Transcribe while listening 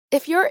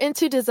If you're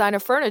into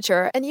designer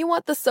furniture and you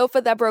want the sofa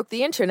that broke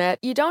the internet,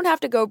 you don't have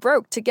to go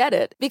broke to get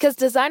it. Because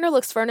Designer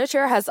Looks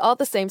Furniture has all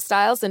the same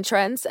styles and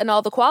trends and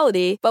all the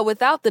quality, but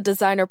without the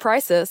designer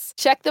prices.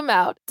 Check them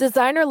out.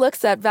 Designer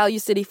Looks at Value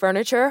City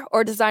Furniture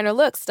or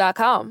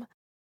designerlooks.com.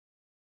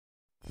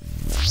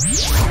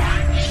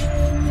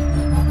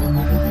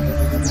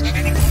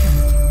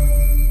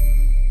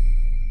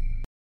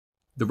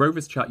 The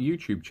Rovers Chat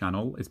YouTube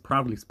channel is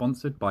proudly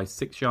sponsored by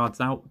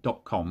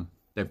 6yardsout.com.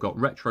 They've got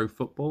retro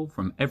football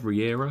from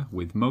every era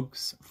with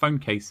mugs, phone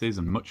cases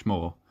and much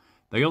more.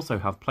 They also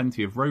have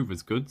plenty of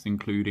Rovers goods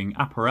including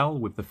apparel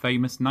with the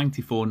famous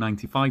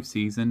 94-95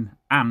 season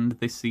and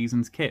this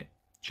season's kit.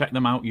 Check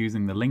them out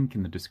using the link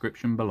in the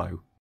description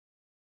below.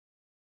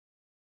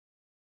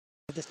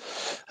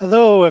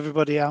 Hello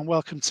everybody and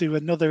welcome to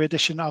another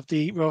edition of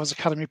the Rovers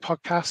Academy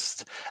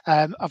podcast.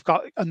 I've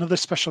got another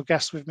special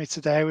guest with me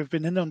today. We've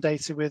been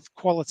inundated with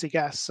quality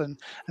guests and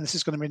this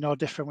is going to be no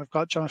different. We've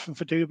got Jonathan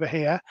Fadugba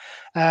here.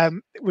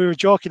 We were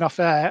joking off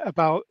air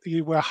about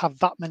you will have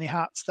that many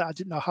hats that I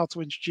didn't know how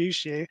to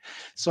introduce you.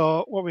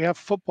 So what we have,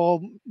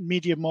 football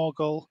media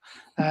mogul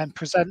and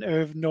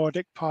presenter of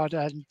Nordic Pod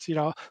and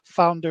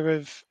founder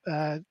of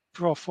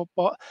Pro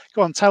Football.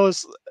 Go on, tell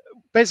us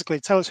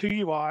who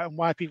you are and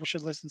why people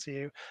should listen to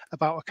you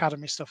about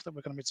academy stuff that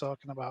we're going to be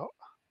talking about.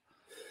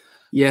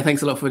 Yeah,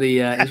 thanks a lot for the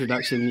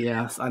introduction.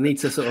 Yes, I need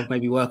to sort of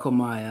maybe work on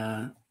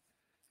my,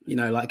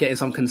 like getting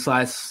some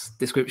concise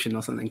description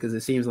or something because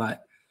it seems like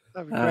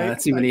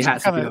too many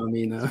hats, if you know what I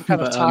mean.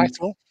 Kind of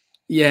title.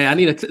 Yeah, I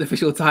need an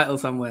official title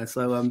somewhere.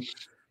 So,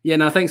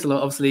 thanks a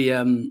lot. Obviously,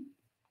 I'd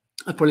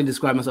probably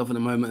describe myself at the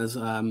moment as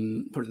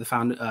probably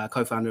the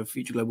co-founder of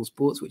Future Global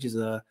Sports, which is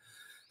a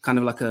kind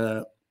of like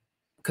a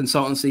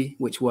consultancy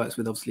which works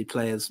with obviously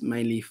players,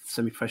 mainly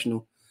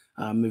semi-professional,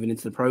 moving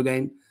into the pro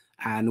game,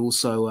 and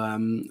also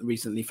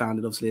recently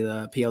founded obviously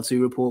the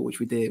PL2 report, which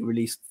we did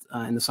released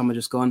in the summer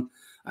just gone,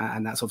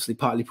 and that's obviously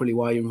partly probably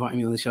why you're inviting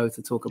me on the show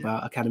to talk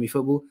about academy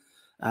football.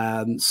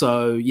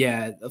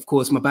 Of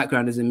course my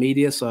background is in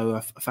media, so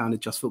I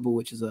founded Just Football,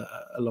 which is a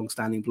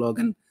long-standing blog,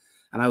 and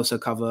I also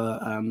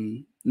cover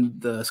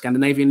the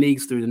Scandinavian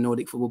leagues through the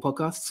Nordic Football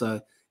podcast. So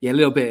yeah, a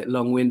little bit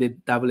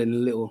long-winded, dabble in a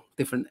little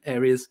different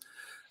areas.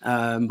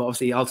 But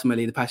obviously,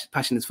 ultimately, the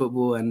passion is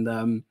football,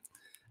 and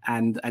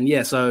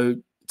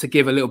so to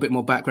give a little bit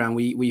more background,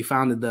 we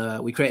created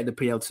the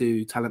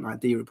PL2 Talent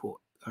ID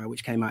report,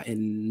 which came out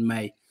in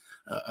May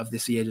of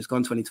this year, just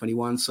gone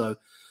 2021. So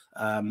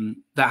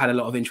that had a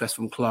lot of interest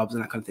from clubs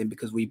and that kind of thing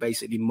because we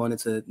basically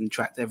monitored and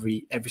tracked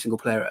every single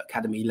player at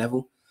academy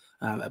level,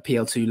 at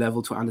PL2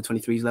 level to under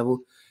 23s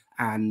level,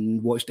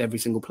 and watched every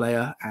single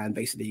player and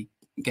basically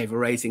gave a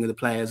rating of the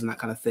players and that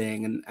kind of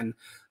thing. And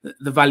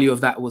the value of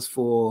that was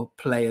for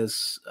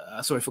players,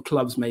 for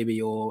clubs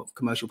maybe, or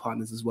commercial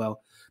partners as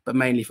well, but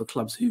mainly for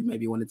clubs who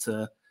maybe wanted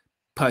to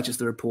purchase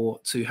the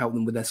report to help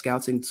them with their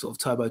scouting, to sort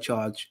of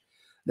turbocharge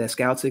their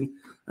scouting,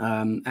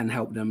 and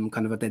help them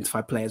kind of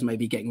identify players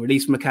maybe getting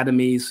released from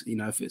academies,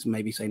 if it's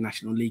maybe say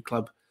National League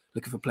club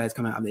looking for players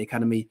coming out of the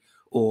academy,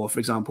 or for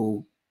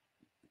example,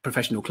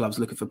 professional clubs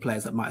looking for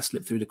players that might have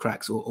slipped through the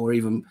cracks, or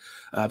even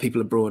people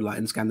abroad, like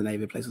in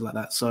Scandinavia, places like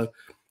that. So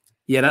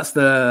yeah, that's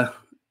the,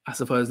 I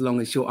suppose, long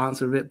and short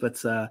answer of it.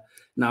 But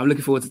no, I'm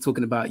looking forward to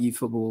talking about youth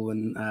football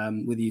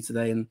and with you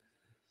today, and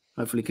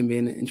hopefully it can be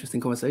an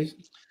interesting conversation.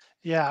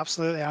 Yeah,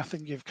 absolutely. I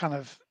think you've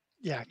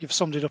you've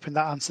summed it up in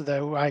that answer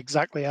there, why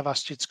exactly I've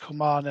asked you to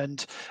come on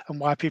and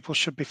why people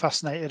should be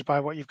fascinated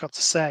by what you've got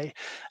to say.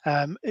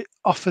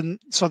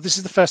 So this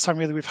is the first time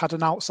really we've had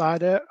an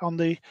outsider on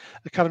the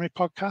Academy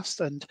podcast,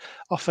 and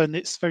often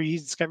it's very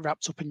easy to get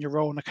wrapped up in your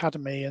own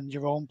academy and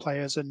your own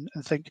players and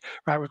think,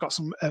 right, we've got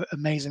some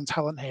amazing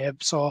talent here.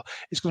 So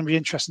it's going to be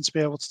interesting to be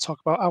able to talk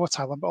about our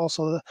talent, but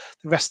also the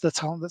rest of the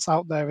talent that's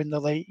out there in the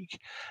league.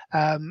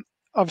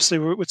 Obviously,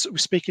 we're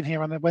speaking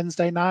here on a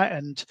Wednesday night,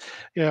 and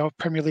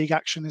Premier League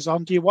action is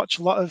on. Do you watch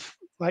a lot of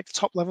like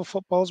top level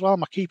football as well?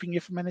 Am I keeping you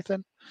from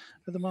anything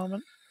at the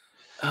moment?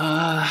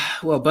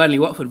 Well, Burnley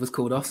Watford was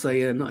called off, so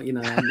yeah, not I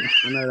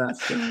know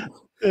that's. I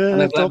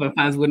know Blackburn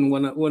fans wouldn't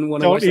want to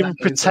watch. Don't even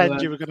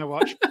pretend you were going to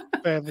watch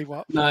Burnley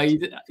Watford. No, you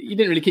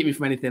didn't really keep me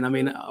from anything. I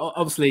mean,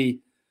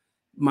 obviously,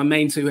 my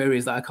main two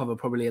areas that I cover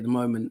probably at the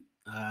moment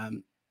are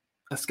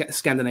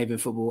Scandinavian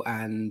football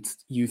and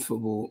youth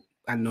football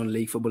and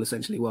non-league football,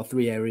 essentially. Well,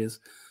 three areas.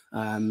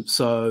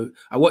 So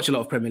I watch a lot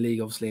of Premier League,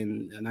 obviously,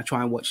 and I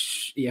try and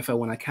watch EFL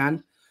when I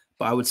can.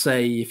 But I would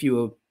say if you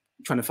were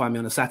trying to find me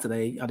on a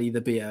Saturday, I'd either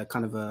be a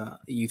kind of a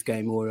youth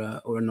game or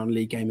a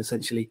non-league game,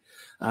 essentially.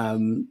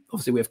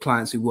 Obviously, we have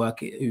clients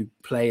who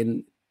play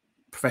in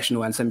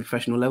professional and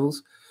semi-professional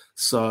levels.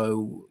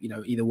 So,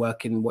 either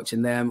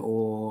watching them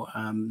or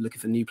looking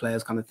for new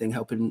players kind of thing,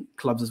 helping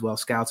clubs as well,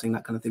 scouting,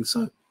 that kind of thing.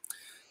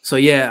 So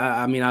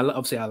yeah, I mean, I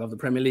love the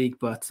Premier League,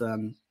 but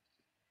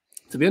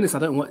to be honest, I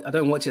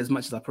don't watch it as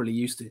much as I probably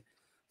used to.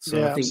 So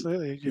yeah, I think,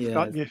 absolutely. You've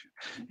got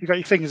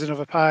your fingers in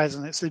other pies,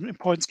 and it's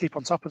important to keep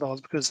on top of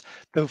those because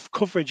the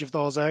coverage of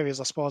those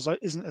areas, I suppose,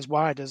 isn't as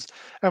wide as.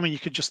 I mean, you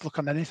could just look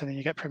on anything and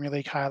you get Premier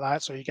League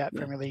highlights or you get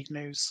Premier League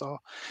news. So,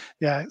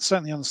 yeah,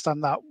 certainly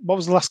understand that. What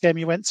was the last game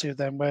you went to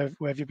then? Where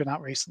have you been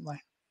at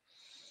recently?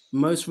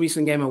 Most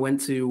recent game I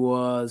went to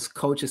was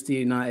Colchester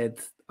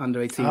United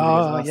under 18 against Oh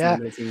Arsenal yeah,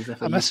 under 18s FA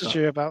I Youth messaged Cup.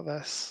 you about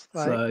this.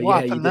 Like, So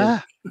what you happened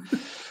did.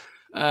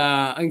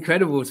 there?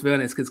 Incredible, to be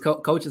honest, because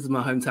Colchester is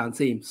my hometown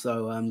team.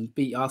 So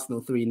beat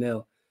Arsenal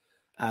 3-0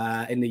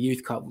 in the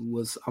Youth Cup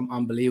was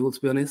unbelievable,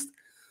 to be honest.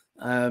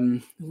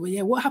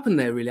 What happened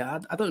there, really? I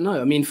don't know.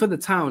 I mean, for the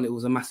town, it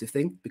was a massive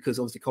thing because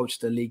obviously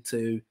Colchester League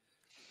Two,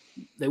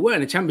 they were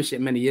in the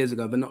Championship many years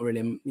ago, but not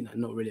really,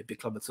 not really a big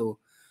club at all.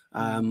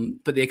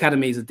 But the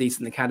academy is a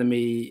decent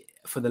academy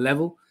for the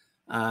level.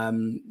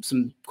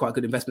 Some quite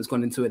good investments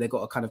gone into it. They've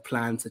got a kind of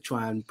plan to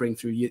try and bring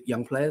through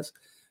young players,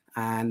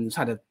 and it's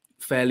had a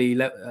fairly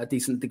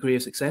decent degree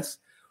of success.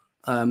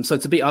 So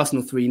to beat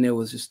Arsenal 3-0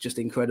 was just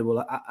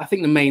incredible. I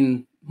think my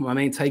main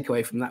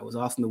takeaway from that was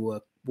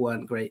Arsenal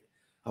weren't great.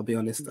 I'll be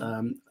honest.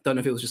 I don't know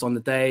if it was just on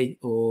the day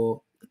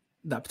or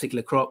that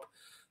particular crop.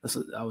 That's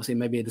obviously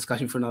maybe a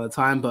discussion for another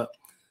time, but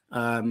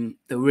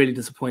they were really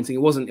disappointing.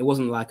 It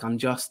wasn't like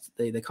unjust.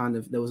 There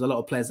was a lot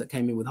of players that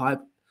came in with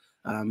hype,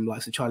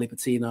 like Charlie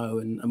Patino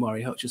and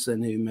Amari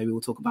Hutchison, who maybe we'll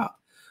talk about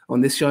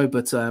on this show.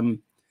 But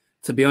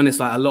to be honest,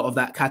 like a lot of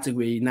that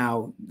category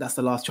now, that's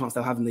the last chance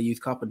they'll have in the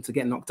Youth Cup, and to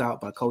get knocked out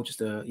by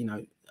Colchester,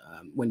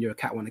 when you're a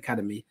Cat 1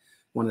 academy,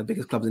 one of the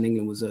biggest clubs in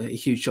England, was a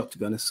huge shock, to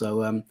be honest.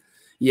 So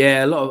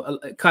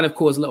it kind of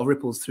caused a lot of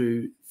ripples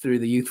through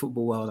the youth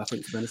football world, I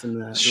think, to be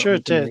honest. Sure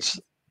did.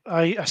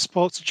 I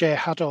spoke to Jay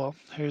Haddo,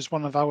 who's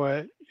one of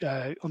our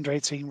under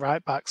 18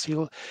 right backs.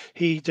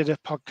 He did a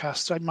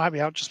podcast. It might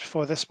be out just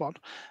before this one,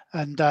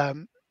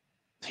 and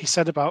he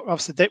said about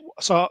obviously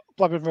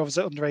Blackburn Rovers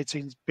at under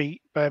 18s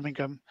beat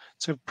Birmingham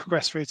to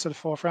progress through to the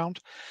fourth round,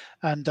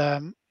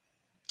 and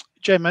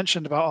Jay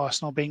mentioned about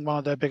Arsenal being one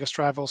of their biggest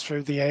rivals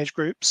through the age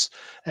groups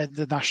in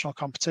the national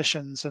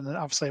competitions, and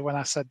obviously when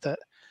I said that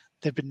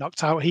they've been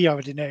knocked out, he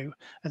already knew,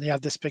 and he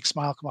had this big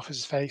smile come off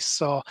his face.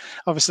 So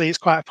obviously it's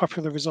quite a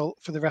popular result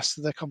for the rest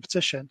of the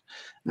competition.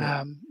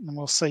 And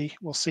we'll see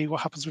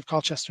what happens with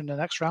Colchester in the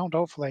next round.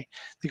 Hopefully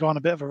they go on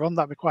a bit of a run.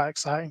 That'd be quite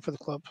exciting for the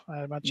club,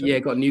 I imagine. Yeah,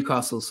 got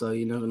Newcastle, so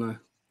you never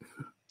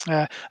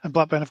know. And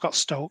Blackburn have got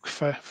Stoke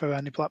for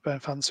any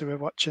Blackburn fans who are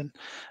watching.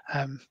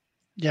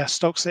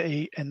 Stoke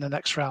City in the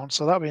next round.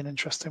 So that'll be an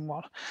interesting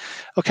one.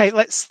 Okay,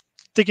 let's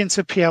dig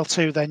into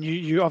PL2 then.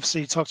 You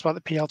obviously talked about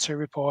the PL2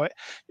 report.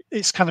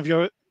 It's kind of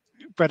your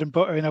bread and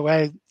butter in a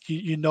way.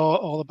 You know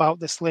all about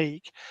this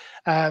league.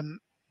 I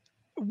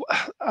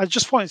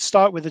just wanted to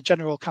start with a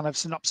general kind of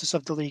synopsis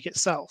of the league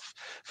itself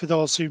for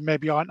those who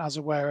maybe aren't as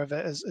aware of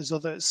it as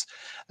others.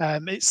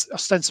 It's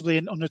ostensibly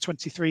an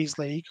under-23s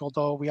league,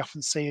 although we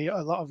often see a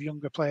lot of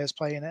younger players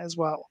playing it as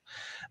well.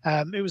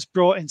 It was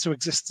brought into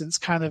existence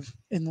kind of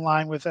in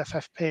line with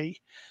FFP.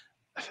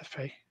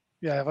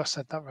 Yeah, have I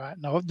said that right?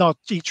 No,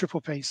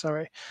 EPPP,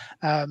 sorry.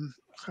 I'm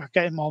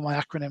getting all my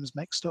acronyms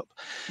mixed up.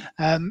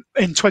 In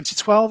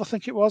 2012, I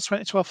think it was,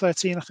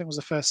 2012-13, I think was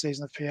the first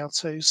season of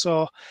PL2.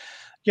 So,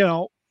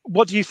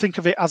 what do you think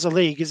of it as a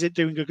league? Is it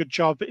doing a good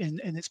job in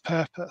its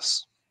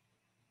purpose?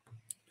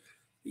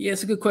 Yeah,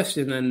 it's a good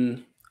question.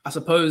 And I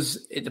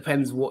suppose it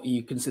depends what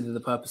you consider the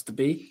purpose to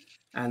be.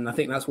 And I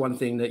think that's one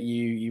thing that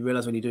you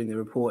realize when you're doing the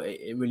report.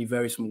 It really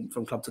varies from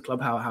club to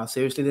club, how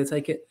seriously they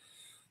take it.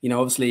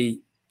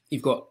 Obviously,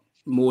 you've got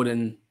more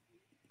than,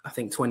 I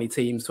think,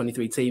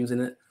 23 teams in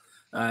it.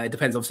 It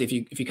depends,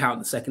 obviously, if you count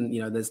the second,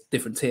 there's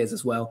different tiers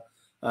as well.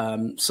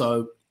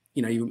 So,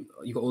 you've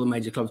got all the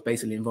major clubs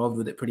basically involved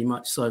with it pretty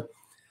much. So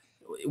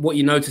what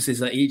you notice is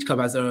that each club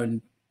has their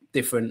own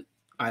different,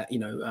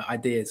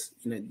 ideas.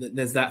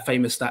 There's that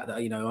famous stat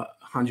that,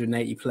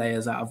 180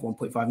 players out of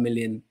 1.5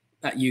 million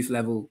at youth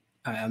level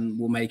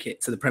will make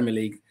it to the Premier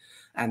League.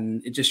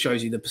 And it just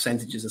shows you the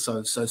percentages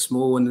are so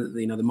small, and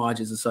the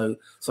margins are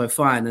so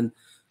fine. And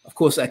of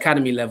course, at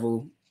academy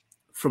level,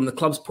 from the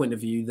club's point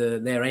of view,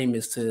 their aim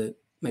is to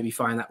maybe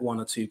find that one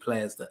or two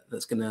players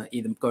that's going to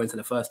either go into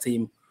the first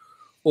team,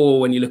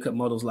 or when you look at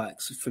models like,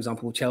 for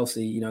example,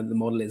 Chelsea, the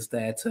model is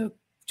there to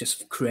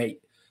just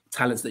create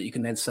talents that you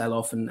can then sell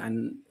off,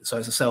 and so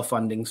it's a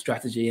self-funding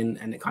strategy,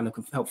 and it kind of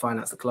can help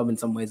finance the club in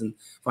some ways and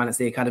finance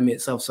the academy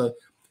itself. So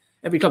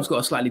every club's got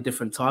a slightly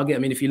different target. I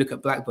mean, if you look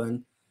at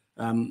Blackburn,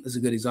 as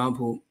a good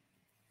example,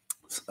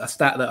 a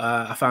stat that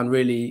I found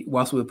really,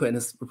 whilst we were putting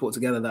this report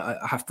together,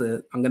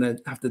 that I'm going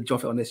to have to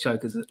drop it on this show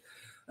because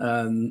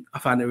I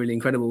found it really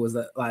incredible, was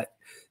that like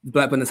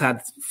Blackburn has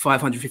had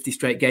 550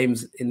 straight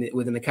games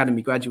with an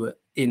academy graduate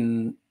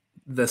in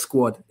the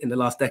squad in the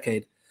last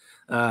decade.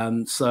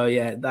 So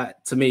yeah,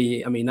 that to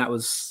me, I mean, that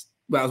was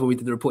when we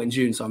did the report in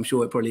June, so I'm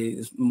sure it probably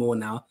is more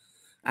now.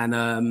 And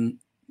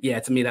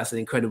to me, that's an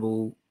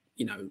incredible,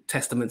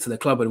 testament to the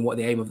club and what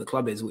the aim of the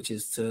club is, which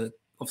is to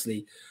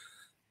obviously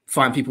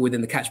find people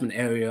within the catchment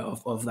area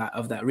of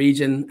that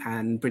region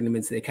and bring them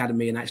into the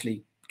academy and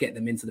actually get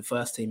them into the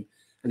first team.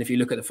 And if you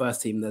look at the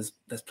first team, there's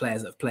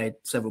players that have played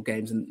several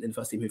games in the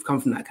first team who've come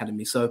from that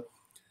academy. So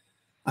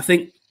I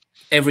think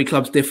every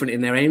club's different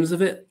in their aims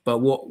of it. But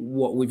what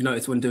we've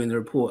noticed when doing the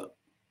report,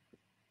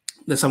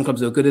 there's some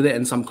clubs who are good at it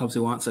and some clubs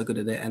who aren't so good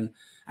at it.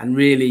 And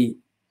really,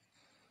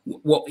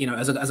 what, you know,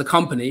 as a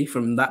company,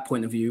 from that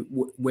point of view,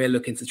 we're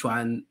looking to try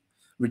and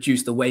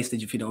reduce the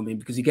wastage, if you know what I mean,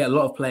 because you get a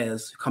lot of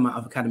players who come out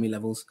of academy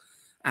levels.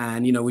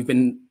 And, you know, we've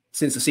been,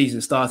 since the season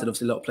started,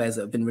 obviously a lot of players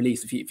that have been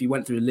released. If you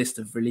went through a list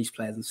of released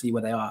players and see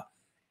where they are,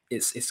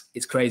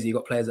 it's crazy. You've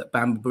got players at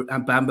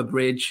Bamba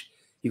Bridge,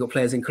 you've got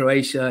players in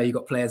Croatia, you've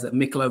got players at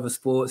Miklova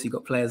Sports, you've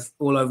got players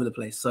all over the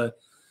place. So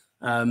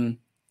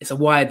it's a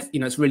wide, you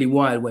know, it's really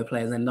wide where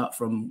players end up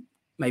from.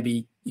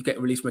 Maybe you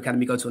get released from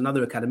academy, go to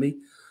another academy,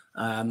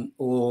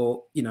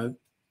 or, you know,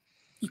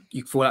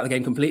 you fall out of the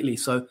game completely.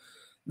 So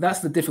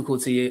that's the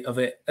difficulty of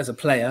it as a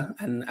player,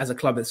 and as a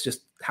club, it's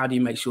just how do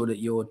you make sure that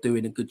you're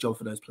doing a good job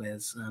for those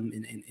players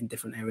in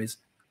different areas.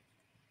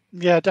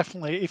 Yeah,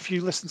 definitely. If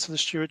you listen to the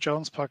Stuart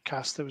Jones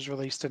podcast that was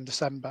released in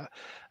December,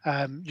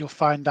 you'll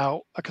find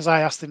out, because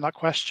I asked him that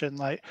question,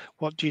 like,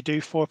 what do you do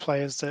for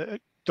players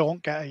that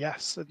don't get a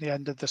yes at the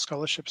end of the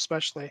scholarship,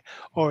 especially,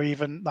 or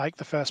even like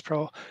the first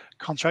pro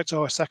contract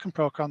or a second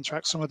pro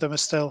contract? Some of them are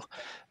still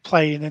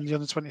playing in the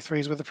under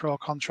 23s with a pro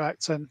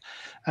contract. And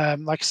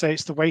like I say,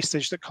 it's the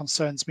wastage that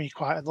concerns me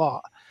quite a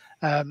lot.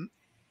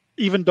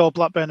 Even though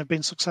Blackburn have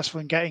been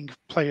successful in getting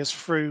players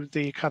through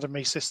the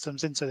academy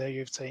systems into their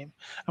youth team,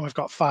 and we've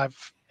got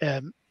 5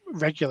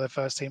 regular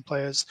first team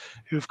players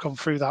who've come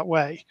through that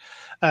way,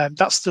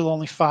 that's still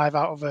only 5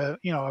 out of a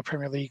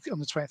Premier League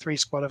under 23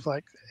 squad of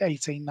like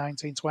 18,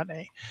 19,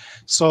 20.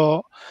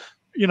 So,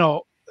 you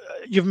know,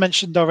 you've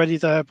mentioned already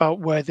there about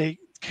where they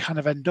kind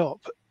of end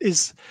up.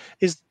 Is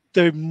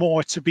there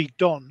more to be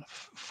done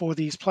for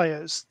these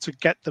players to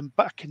get them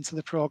back into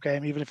the pro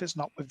game, even if it's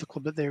not with the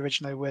club that they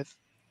originally with?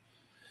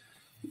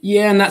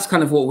 Yeah, and that's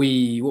kind of what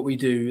we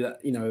do,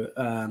 you know,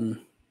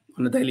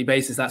 on a daily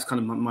basis. That's kind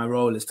of my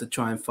role, is to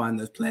try and find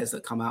those players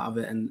that come out of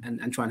it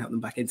and try and help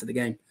them back into the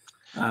game.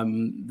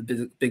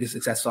 The biggest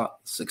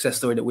success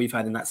story that we've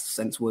had in that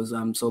sense was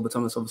Sorba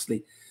Thomas,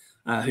 obviously,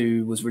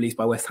 who was released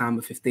by West Ham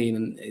at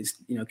 15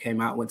 and came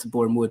out, went to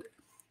Boreham Wood,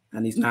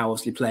 and he's now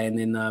obviously playing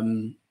in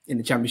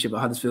the Championship at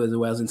Huddersfield as a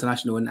Wales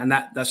international. And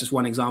that's just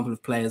one example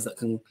of players that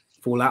can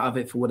fall out of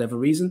it for whatever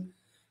reason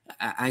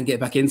and get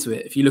back into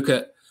it. If you look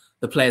at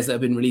the players that have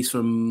been released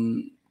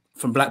from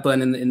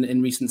Blackburn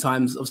in recent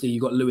times, obviously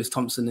you've got Lewis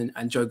Thompson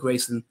and Joe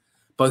Grayson.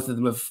 Both of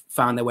them have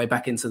found their way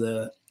back into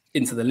the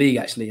league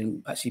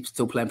and actually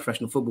still playing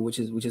professional football, which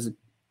is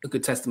a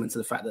good testament to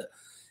the fact that,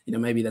 you know,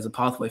 maybe there's a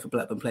pathway for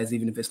Blackburn players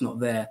even if it's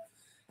not there.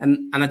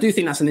 And I do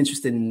think that's an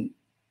interesting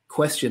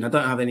question. I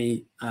don't have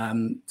any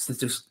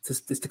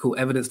statistical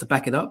evidence to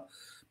back it up,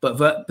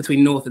 but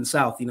between North and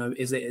South, you know,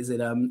 is it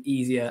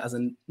easier as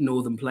a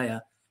Northern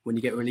player when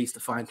you get released to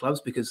find clubs?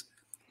 Because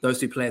those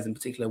 2 players in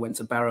particular went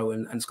to Barrow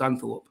and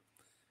Scunthorpe,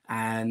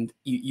 and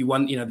you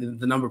want, you know,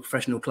 the number of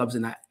professional clubs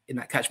in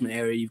that catchment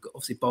area. You've got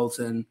obviously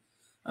Bolton,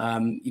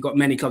 you've got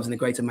many clubs in the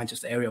Greater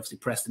Manchester area, obviously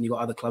Preston. You've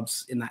got other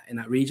clubs in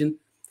that region.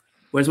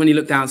 Whereas when you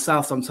look down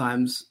south,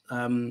 sometimes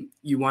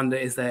you wonder,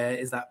 is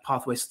that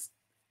pathway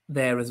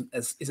there is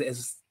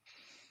it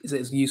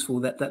as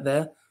useful that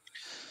there?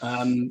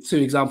 2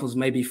 examples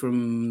maybe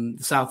from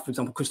the south, for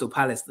example, Crystal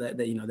Palace.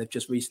 That you know, they've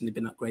just recently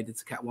been upgraded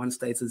to Cat 1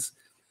 status.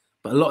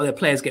 But a lot of their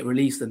players get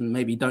released and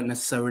maybe don't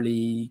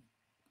necessarily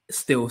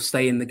still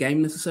stay in the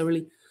game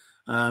necessarily.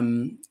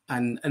 And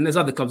there's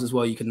other clubs as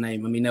well you can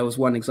name. I mean, there was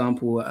one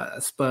example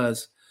at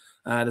Spurs.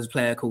 There's a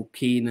player called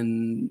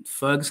Keenan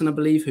Ferguson, I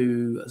believe,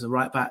 who is a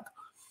right back.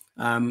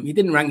 He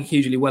didn't rank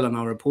hugely well on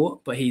our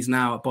report, but he's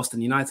now at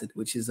Boston United,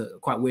 which is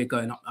quite weird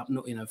going up,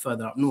 you know,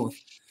 further up north.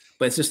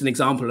 But it's just an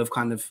example of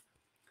kind of.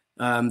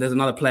 There's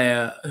another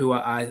player who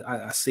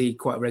I see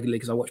quite regularly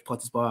because I watch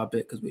Potter's Bar a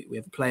bit, because we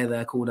have a player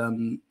there called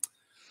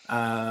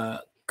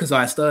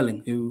Keziah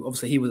Sterling, who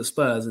obviously he was at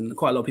Spurs, and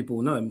quite a lot of people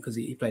will know him because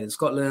he played in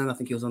Scotland. I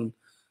think he was on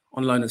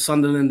loan at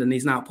Sunderland, and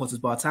he's now at Potter's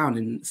Bar Town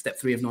in Step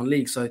 3 of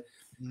non-league. So,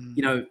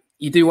 you know,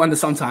 you do wonder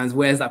sometimes,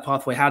 where's that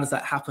pathway? How does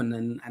that happen?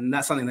 And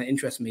that's something that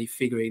interests me,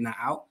 figuring that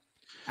out.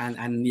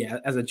 And yeah,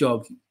 as a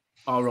job,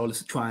 our role is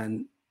to try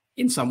and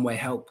in some way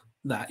help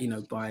that, you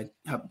know, by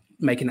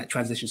making that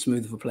transition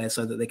smoother for players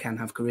so that they can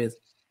have careers.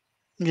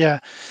 Yeah.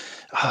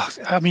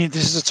 I mean,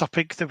 this is a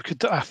topic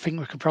that I think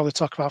we could probably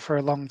talk about for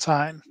a long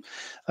time.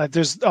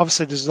 There's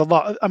a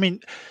lot. I mean,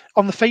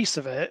 on the face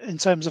of it, in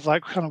terms of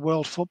like kind of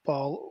world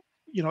football,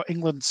 you know,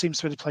 England seems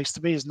to be the place to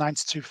be. Is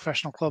 92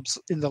 professional clubs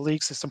in the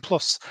league system,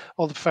 plus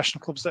all the professional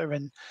clubs that are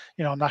in,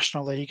 you know,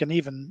 National League, and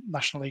even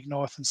National League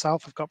North and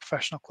South have got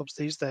professional clubs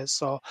these days.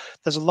 So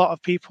there's a lot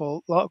of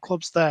people, a lot of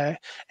clubs there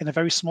in a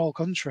very small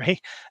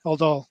country,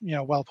 although, you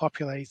know, well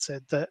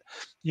populated, that,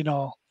 you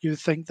know, you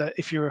think that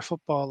if you're a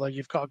footballer,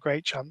 you've got a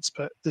great chance,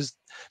 but there's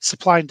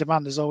supply and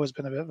demand has always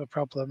been a bit of a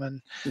problem.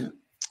 And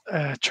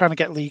trying to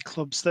get league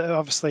clubs that are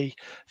obviously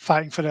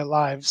fighting for their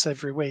lives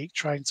every week,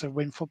 trying to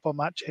win football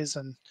matches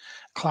and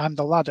climb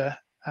the ladder,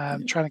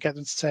 Trying to get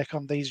them to take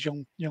on these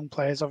young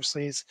players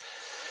obviously is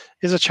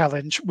a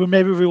challenge.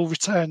 We'll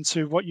return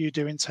to what you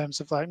do in terms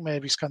of like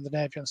maybe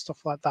Scandinavia and stuff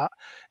like that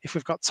if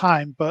we've got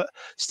time. But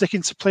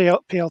sticking to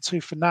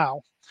PL2 for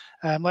now,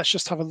 let's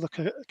just have a look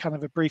at kind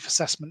of a brief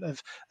assessment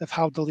of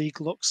how the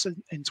league looks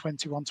in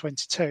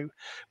 21-22.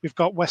 We've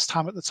got West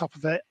Ham at the top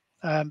of it,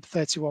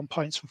 31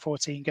 points from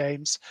 14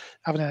 games,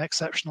 having an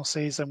exceptional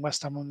season,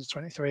 West Ham under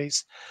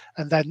 23s.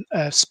 And then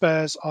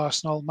Spurs,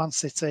 Arsenal, Man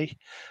City,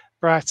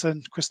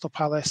 Brighton, Crystal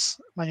Palace,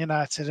 Man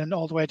United, and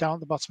all the way down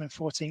at the bottom in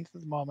 14th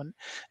at the moment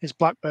is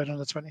Blackburn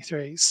under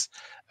 23s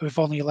with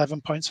only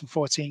 11 points from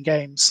 14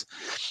 games.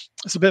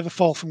 It's a bit of a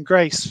fall from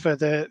grace for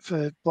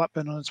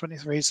Blackburn under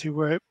 23s, who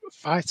were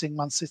fighting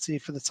Man City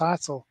for the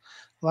title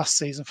last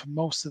season for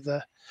most of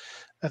the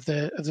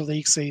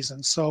league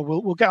season. So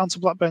we'll get onto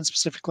Blackburn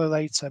specifically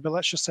later, but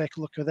let's just take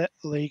a look at the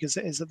league as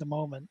it is at the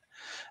moment.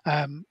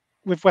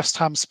 With West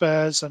Ham,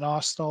 Spurs, and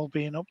Arsenal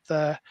being up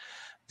there,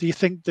 do you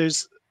think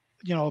there's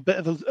a bit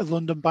of a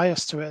London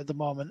bias to it at the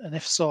moment? And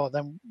if so,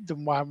 then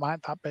why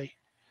might that be?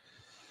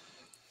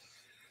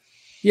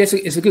 Yes,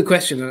 it's a good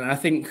question, and I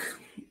think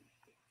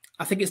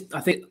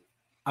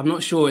I'm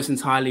not sure it's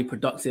entirely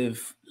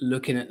productive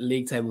looking at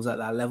league tables at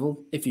that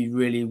level if you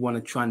really want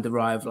to try and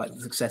derive like the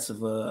success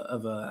of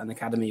an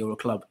academy or a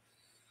club,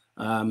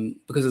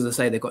 because as I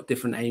say, they've got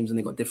different aims and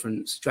they've got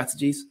different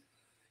strategies.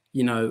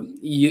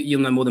 You'll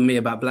know more than me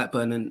about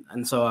Blackburn,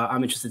 and so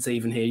I'm interested to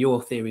even hear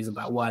your theories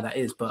about why that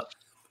is. But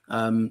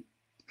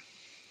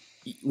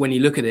when you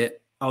look at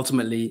it,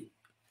 ultimately,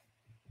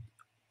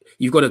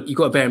 you've got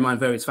to bear in mind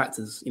various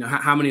factors.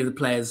 How many of the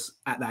players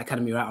at that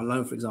academy are out on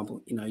loan, for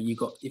example.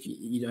 If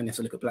you don't have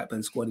to look at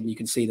Blackburn's squad, and you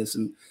can see there's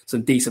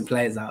some decent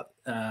players out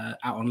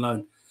on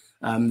loan.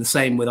 The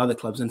same with other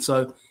clubs, and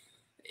so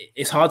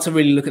it's hard to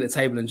really look at the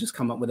table and just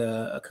come up with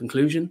a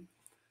conclusion.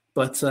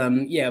 But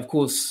of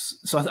course,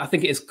 so I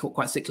think it is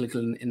quite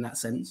cyclical in that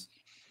sense.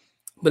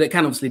 But it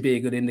can obviously be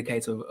a good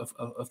indicator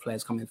of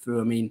players coming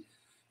through. I mean,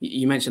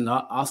 you mentioned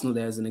Arsenal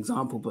there as an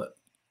example, but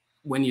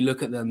when you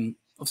look at them,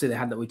 obviously they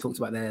had that we talked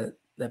about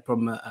their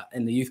problem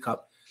in the Youth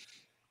Cup,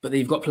 but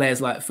you've got players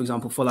like, for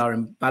example, Fuller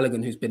and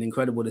Balogun, who's been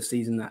incredible this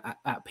season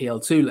at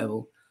PL2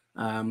 level.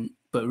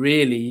 But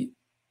really,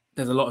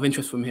 there's a lot of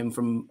interest from him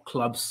from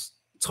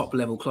top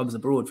level clubs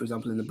abroad, for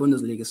example, in the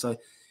Bundesliga. So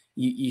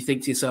you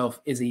think to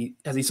yourself, has he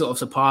sort of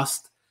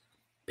surpassed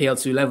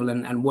PL2 level,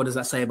 and what does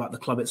that say about the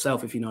club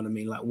itself, if you know what I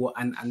mean? Like what,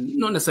 and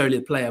not necessarily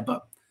the player,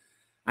 but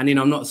I'm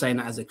not saying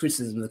that as a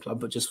criticism of the club,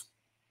 but just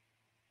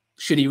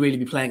should he really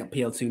be playing at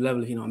PL2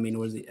 level, if you know what I mean,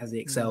 or has he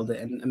excelled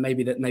it? And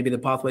maybe the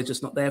pathway is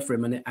just not there for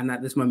him. And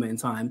at this moment in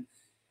time,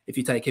 if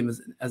you take him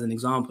as an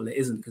example, it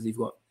isn't, because you've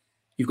got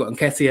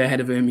Nketiah ahead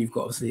of him, you've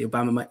got obviously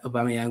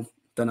Aubameyang,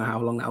 don't know how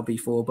long that'll be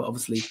for, but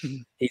obviously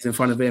he's in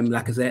front of him,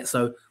 Lacazette.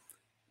 So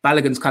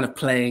Balogun's kind of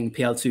playing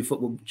PL2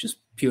 football just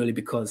purely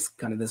because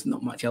kind of there's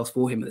not much else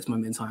for him at this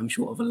moment in time,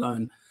 short of a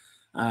loan.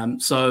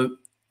 So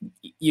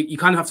you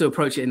kind of have to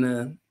approach it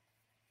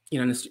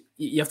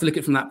you have to look at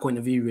it from that point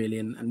of view, really,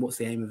 and what's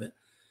the aim of it.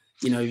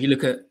 If you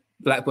look at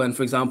Blackburn,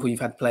 for example, you've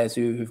had players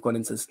who've gone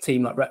into this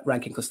team like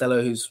Rankin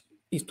Costello,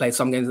 he's played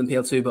some games in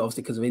PL2, but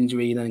obviously because of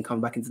injury, then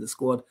come back into the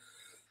squad.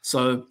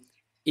 So,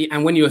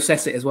 and when you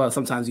assess it as well,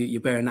 sometimes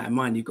you're bearing that in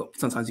mind.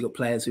 Sometimes you've got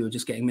players who are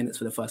just getting minutes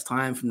for the first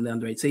time from the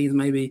under-18s,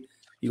 maybe.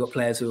 You've got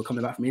players who are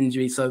coming back from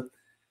injury. So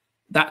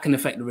that can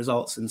affect the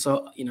results. And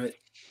so,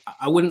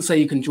 I wouldn't say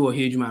you can draw a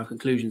huge amount of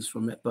conclusions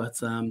from it, but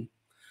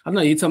I don't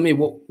know. You tell me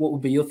what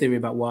would be your theory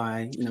about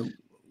why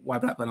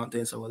Blackburn aren't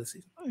doing so well this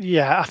season.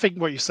 Yeah, I think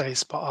what you say is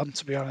spot on,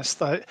 to be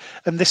honest.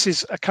 And this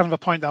is a kind of a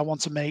point that I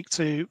want to make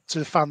to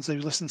the fans who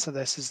listen to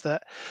this, is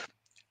that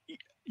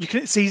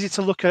it's easy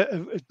to look at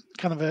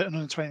kind of an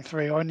under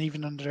 23 or an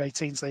even under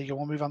 18s league, and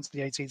we'll move on to the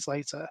 18s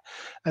later,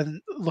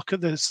 and look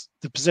at the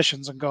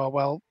positions and go,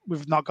 well,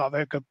 we've not got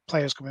very good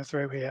players coming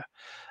through here.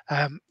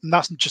 And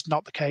that's just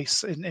not the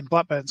case in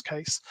Blackburn's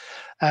case.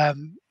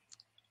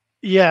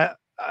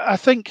 I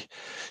think,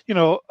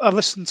 I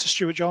listened to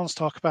Stuart Jones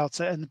talk about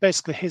it, and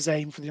basically his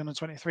aim for the under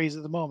 23s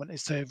at the moment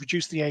is to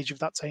reduce the age of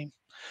that team.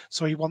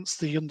 So he wants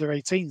the under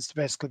 18s to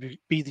basically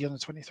be the under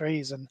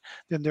 23s, and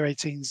the under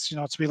 18s,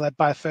 to be led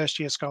by first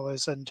year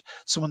scholars and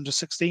some under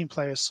 16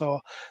 players. So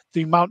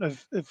the amount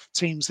of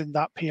teams in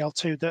that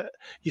PL2 that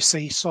you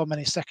see so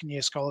many second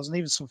year scholars and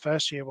even some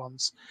first year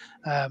ones.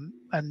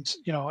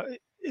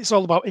 It's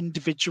all about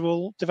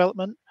individual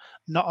development,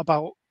 not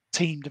about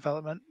team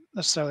development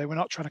necessarily. We're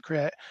not trying to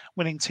create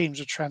winning teams,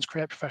 we're trying to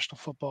create professional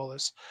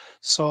footballers.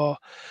 So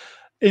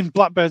in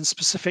Blackburn's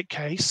specific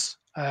case,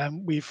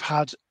 we've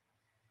had,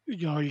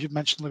 you've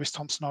mentioned Lewis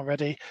Thompson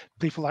already,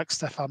 people like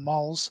Stefan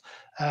Mols,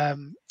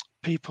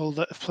 people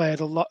that have played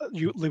a lot.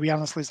 Louis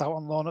Annesley's out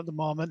on loan at the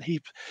moment.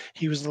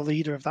 He was the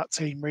leader of that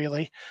team,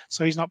 really.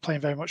 So he's not playing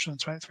very much on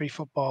 23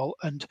 football.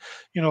 And,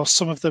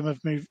 some of them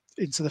have moved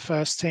into the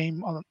first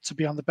team to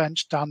be on the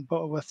bench. Dan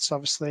Butterworth's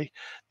obviously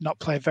not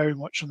played very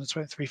much on the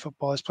 23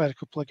 football. He's played a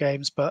couple of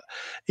games. But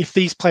if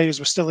these players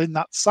were still in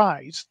that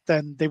side,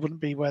 then they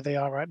wouldn't be where they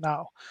are right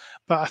now.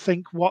 But I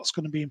think what's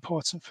going to be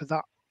important for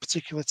that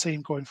particular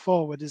team going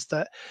forward is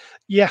that,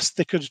 yes,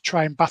 they could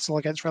try and battle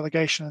against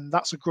relegation, and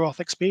that's a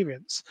growth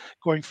experience,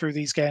 going through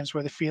these games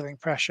where they're feeling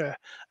pressure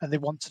and they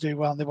want to do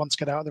well and they want to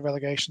get out of the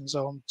relegation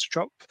zone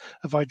to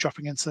avoid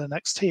dropping into the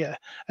next tier.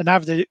 And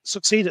either they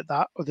succeed at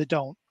that or they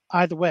don't.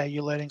 Either way,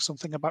 you're learning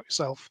something about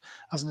yourself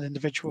as an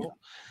individual.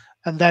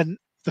 And then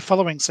the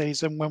following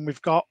season, when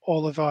we've got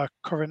all of our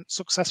current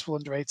successful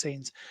under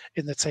 18s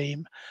in the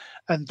team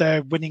and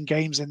they're winning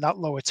games in that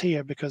lower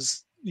tier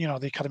because, the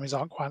academies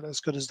aren't quite as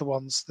good as the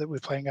ones that we're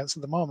playing against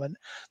at the moment,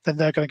 then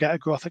they're going to get a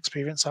growth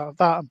experience out of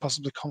that and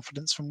possibly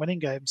confidence from winning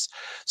games.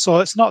 So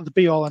it's not the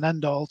be all and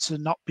end all to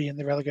not be in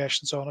the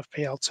relegation zone of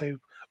PL2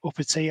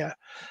 upper tier.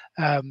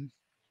 And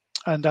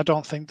I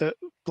don't think that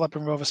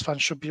Blackburn Rovers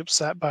fans should be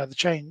upset by the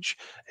change.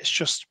 It's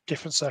just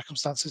different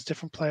circumstances,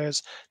 different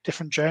players,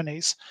 different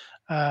journeys.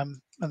 And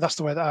that's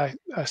the way that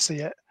I see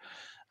it.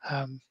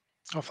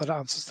 Hopefully that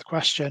answers the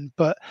question.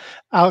 But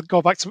I'll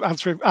go back to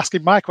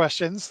asking my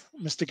questions,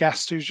 Mr.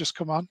 Guest, who's just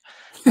come on.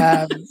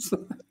 No,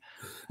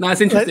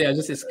 it's interesting.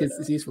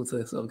 It's useful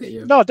to sort of get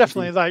you. No,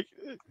 definitely.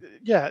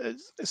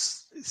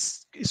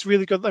 It's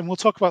really good. And we'll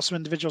talk about some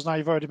individuals now.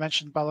 You've already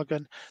mentioned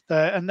Balogun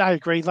there, and I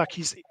agree.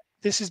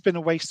 This has been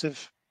a waste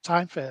of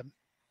time for him.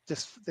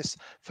 This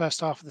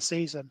first half of the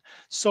season,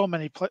 so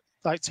many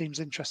teams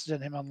interested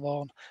in him on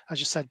loan. As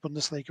you said,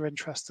 Bundesliga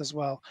interest as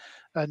well,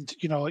 and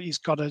he's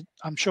got to.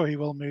 I'm sure he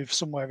will move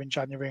somewhere in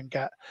January and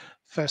get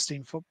first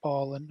team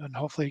football and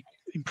hopefully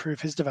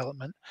improve his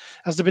development.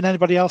 Has there been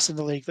anybody else in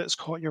the league that's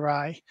caught your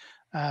eye,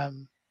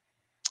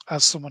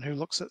 as someone who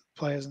looks at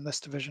players in this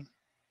division?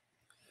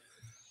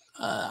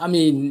 I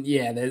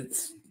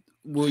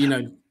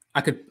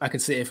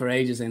could sit here for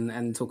ages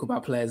and talk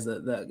about players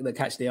that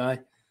catch the eye.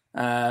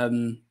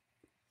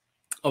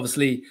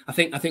 Obviously, I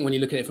think when you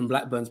look at it from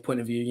Blackburn's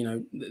point of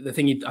view, the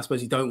thing I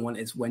suppose you don't want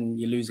is when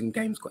you're losing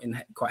games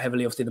quite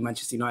heavily. Obviously, the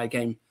Manchester United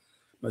game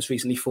most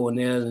recently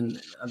 4-0,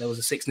 and there was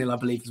a 6-0, I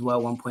believe, as well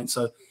at one point.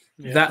 So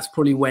that's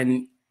probably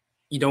when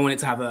you don't want it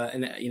to have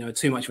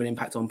too much of an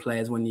impact on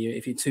players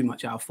if you're too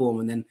much out of form,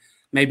 and then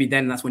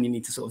that's when you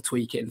need to sort of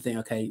tweak it and think,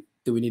 okay,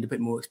 do we need a bit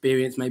more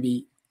experience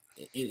maybe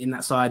in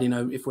that side?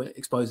 If we're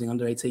exposing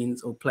under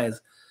 18s or players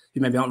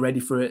who maybe aren't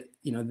ready for it,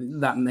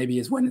 that maybe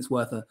is when it's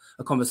worth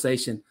a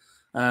conversation.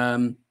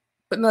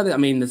 But no,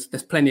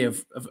 there's plenty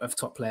of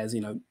top players.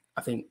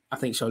 I think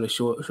Shola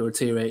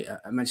Shoretire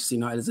at Manchester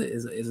United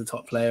is a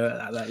top player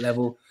at that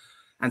level.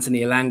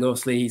 Anthony Elanga,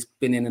 obviously, he's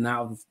been in and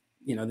out of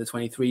the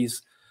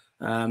 23s.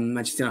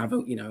 Manchester United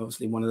have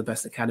obviously one of the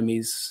best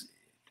academies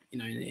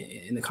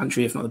in the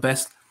country, if not the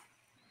best.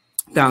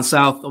 Down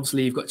south,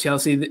 obviously, you've got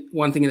Chelsea.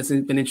 One thing that's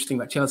been interesting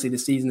about Chelsea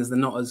this season is they're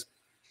not as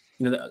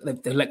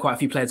they've let quite a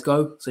few players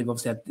go. So you've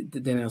obviously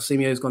had Daniel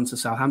Simeo has gone to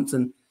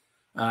Southampton.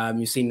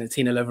 You've seen that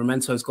Tino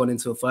Livramento has gone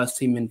into a first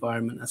team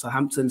environment at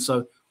Southampton.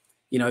 So,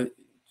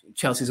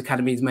 Chelsea's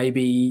academy is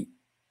maybe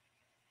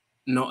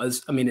not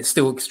as, it's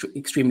still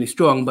extremely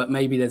strong, but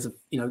maybe there's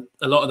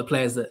a lot of the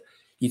players that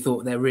you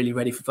thought they're really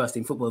ready for first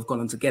team football have gone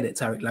on to get it.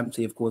 Tariq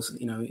Lamptey, of course,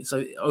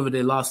 so over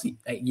the last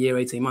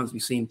 18 months,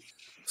 we've seen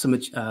some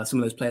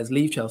of those players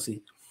leave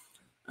Chelsea.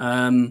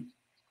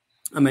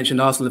 I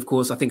mentioned Arsenal, of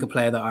course. I think a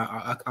player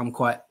that I'm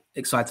quite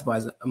excited by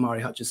is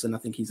Amari Hutchison. I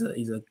think he's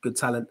a good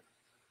talent.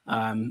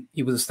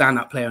 He was a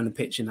standout player on the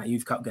pitch in that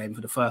Youth Cup game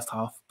for the first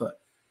half, but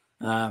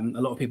a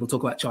lot of people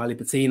talk about Charlie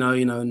Patino,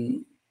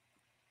 and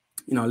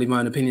I leave my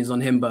own opinions on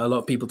him, but a lot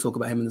of people talk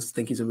about him and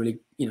think he's a really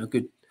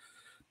good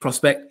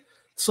prospect.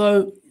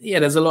 So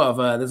there's a lot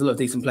of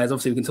decent players.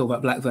 Obviously, we can talk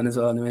about Blackburn as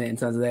well in a minute in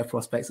terms of their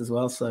prospects as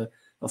well. So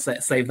I'll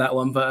save that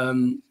one. But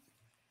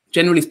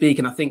generally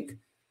speaking, I think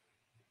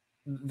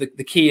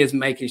the key is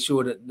making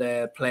sure that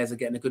their players are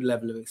getting a good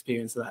level of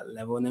experience at that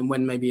level, and then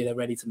when maybe they're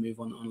ready to move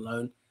on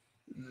loan,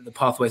 the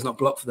pathway is not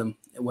blocked for them,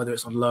 whether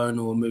it's on loan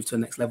or move to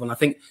the next level. And I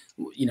think,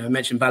 I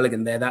mentioned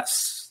Balogun there,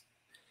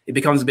 it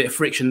becomes a bit of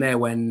friction there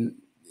when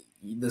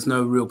there's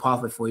no real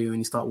pathway for you and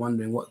you start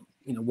wondering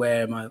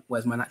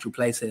where's my natural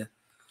place here?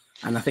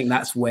 And I think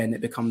that's when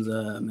it becomes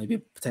maybe a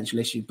potential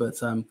issue.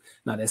 But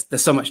no,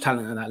 there's so much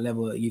talent at that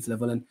level, at youth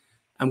level.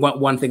 And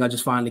one thing I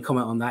just finally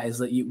comment on that is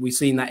that we've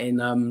seen that in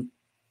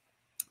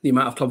the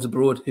amount of clubs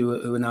abroad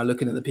who are now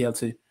looking at the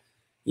PL2.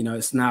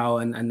 It's now,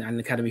 and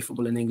academy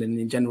football in England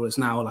in general, it's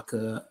now like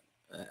a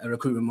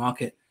recruitment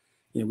market.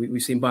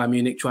 We've seen Bayern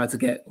Munich try to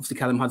get, obviously,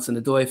 Callum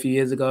Hudson-Odoi a few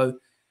years ago.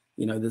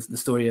 The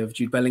story of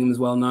Jude Bellingham is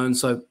well known.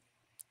 So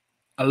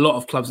a lot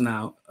of clubs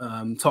now,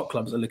 top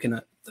clubs, are looking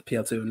at the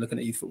PL2 and looking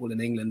at youth football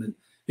in England and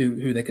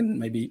who they can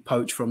maybe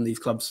poach from these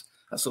clubs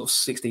at sort of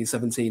 16,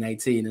 17,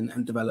 18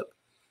 and develop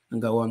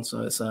and go on.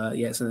 So it's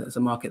a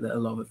market that a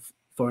lot of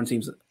foreign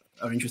teams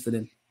are interested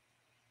in.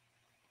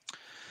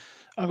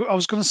 I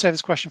was going to say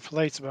this question for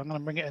later, but I'm going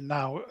to bring it in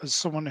now as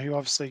someone who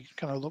obviously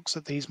kind of looks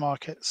at these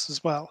markets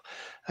as well.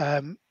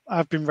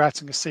 I've been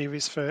writing a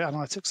series for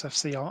Analytics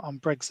FC on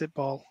Brexit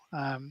ball,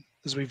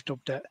 as we've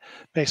dubbed it,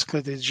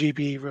 basically the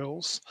GBE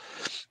rules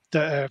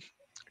that are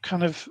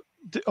kind of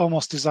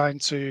almost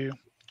designed to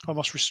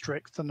almost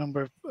restrict the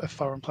number of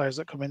foreign players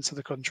that come into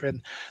the country,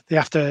 and they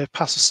have to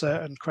pass a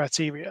certain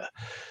criteria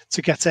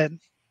to get in.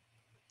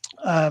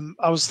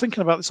 I was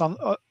thinking about this on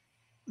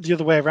the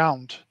other way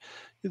around.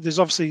 There's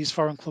obviously these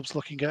foreign clubs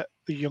looking at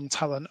the young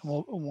talent,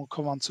 and we'll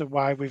come on to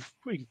why we've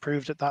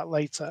improved at that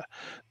later.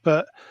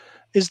 But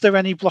is there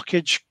any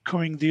blockage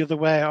coming the other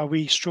way? Are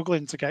we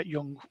struggling to get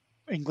young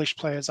English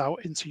players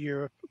out into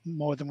Europe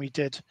more than we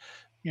did,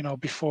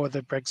 before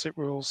the Brexit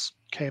rules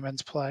came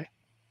into play?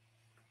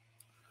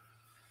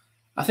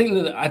 I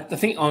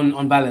think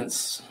on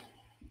balance,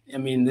 I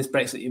mean, this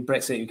Brexit,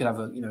 you could have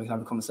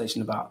a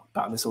conversation about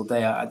this all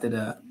day. I did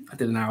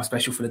an hour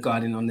special for The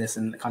Guardian on this,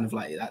 and kind of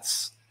like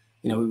that's,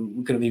 we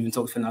could have even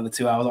talked for another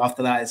 2 hours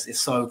after that. It's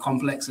so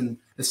complex and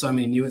there's so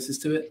many nuances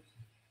to it.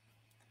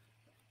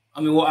 I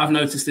mean, what I've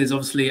noticed is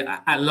obviously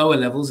at lower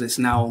levels, it's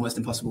now almost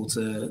impossible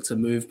to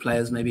move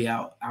players maybe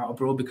out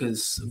abroad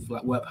because of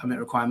like work permit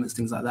requirements,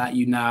 things like that.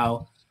 You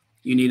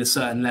need a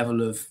certain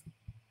level of,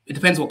 it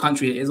depends what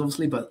country it is,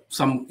 obviously, but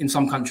in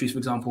some countries, for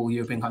example,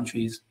 European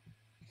countries,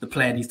 the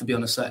player needs to be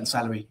on a certain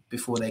salary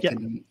before they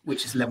can,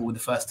 which is level with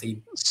the first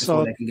team,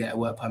 before they can get a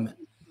work permit.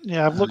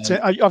 Yeah, I've looked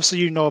at,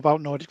 obviously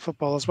about Nordic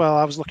football as well.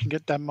 I was looking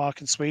at Denmark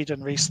and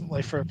Sweden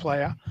recently for a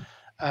player,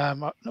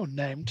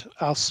 unnamed.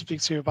 I'll speak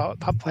to you about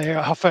that player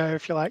off air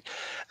if you like.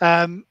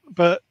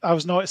 But I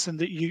was noticing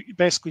that you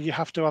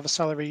have to have a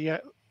salary,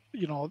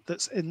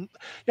 that's you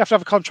have to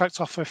have a contract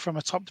offer from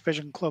a top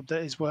division club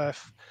that is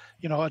worth,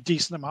 a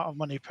decent amount of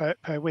money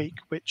per week,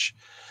 which,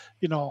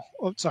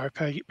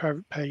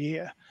 per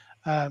year.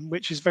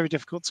 Which is very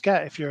difficult to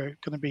get if you're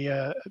going to be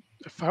a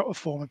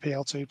former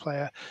PL2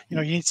 player. You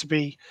need to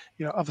be,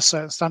 of a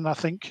certain standard. I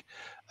think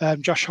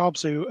Josh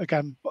Hobbs, who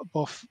again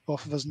both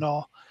of us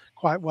know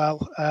quite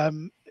well,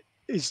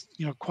 is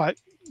quite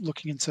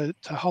looking into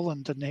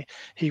Holland, and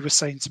he was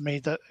saying to me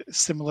that it's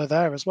similar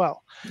there as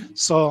well.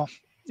 So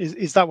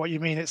is that what you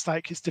mean? It's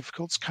like it's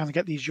difficult to kind of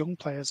get these young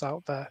players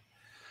out there.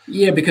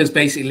 Yeah, because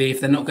basically, if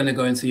they're not going to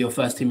go into your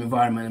first team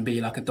environment and be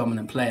like a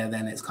dominant player,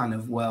 then it's kind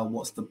of, well,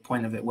 what's the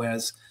point of it?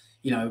 Whereas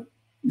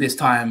this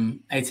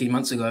time 18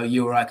 months ago,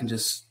 you or I can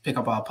just pick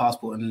up our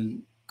passport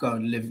and go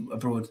and live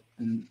abroad,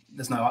 and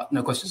there's no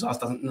questions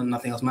asked.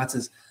 Nothing else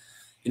matters.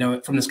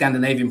 From the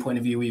Scandinavian point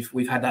of view,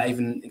 we've had that,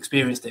 even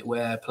experienced it,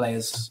 where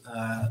players,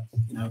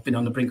 have been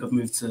on the brink of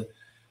move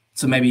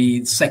to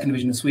maybe second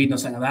division of Sweden or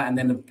something like that, and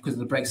then because of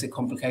the Brexit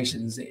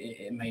complications,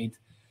 it made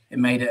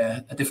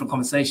it a different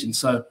conversation.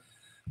 So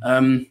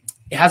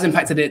it has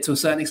impacted it to a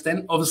certain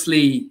extent.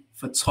 Obviously,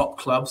 for top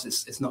clubs,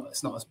 it's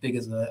not as big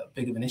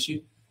of an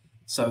issue.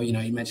 So, you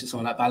mentioned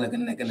someone like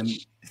Balogun,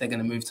 if they're going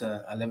to move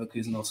to a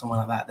Leverkusen or someone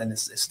like that, then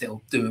it's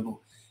still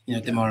doable.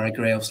 Demarai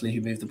Gray, obviously, who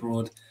moved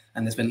abroad,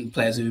 and there's been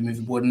players who moved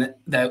abroad, and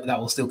that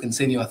will still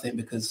continue, I think,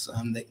 because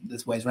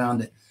there's ways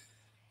around it.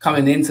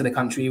 Coming into the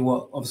country,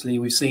 what obviously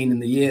we've seen in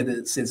the year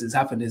that since it's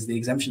happened is the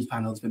exemptions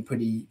panel has been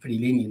pretty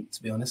lenient,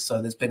 to be honest. So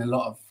there's been a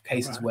lot of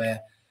cases where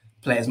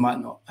players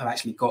might not have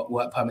actually got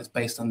work permits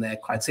based on their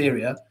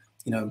criteria,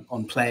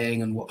 on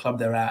playing and what club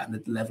they're at and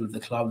the level of the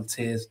club, the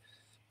tiers.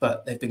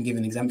 But they've been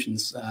given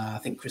exemptions. I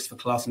think Christopher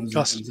Claassen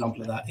was an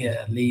example of that here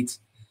at Leeds.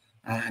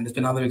 And there's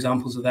been other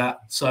examples of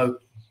that. So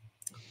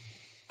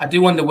I do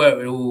wonder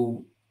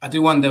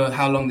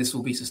how long this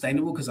will be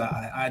sustainable, because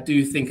I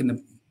do think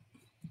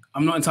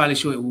I'm not entirely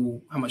sure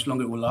how much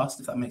longer it will last,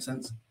 if that makes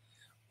sense,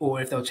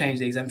 or if they'll change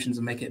the exemptions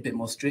and make it a bit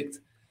more strict.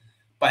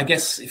 But I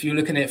guess if you're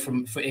looking at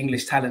it for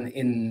English talent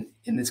in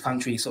this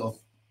country, sort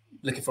of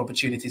looking for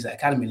opportunities at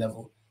academy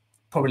level,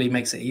 probably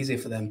makes it easier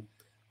for them.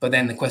 But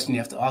then the question you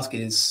have to ask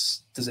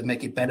is, does it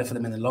make it better for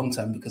them in the long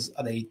term? Because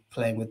are they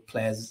playing with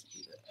players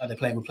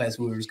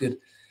who are as good?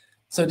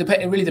 So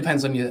it really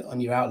depends on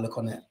your outlook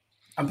on it.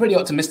 I'm pretty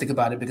optimistic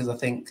about it, because I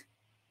think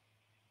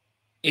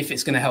if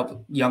it's going to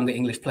help younger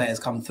English players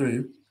come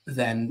through,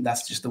 then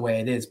that's just the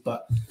way it is.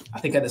 But I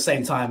think at the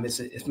same time,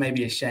 it's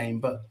maybe a shame.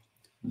 But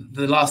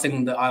the last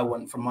thing that I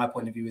want from my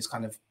point of view is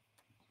kind of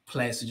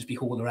players to just be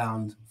hauled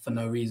around for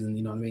no reason.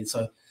 You know what I mean?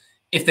 So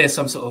if there's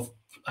some sort of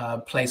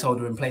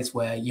placeholder in place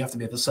where you have to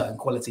be of a certain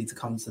quality to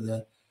come to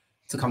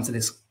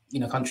this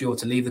country or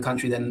to leave the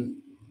country,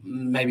 then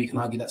maybe you can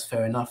argue that's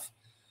fair enough.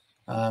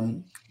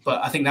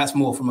 But I think that's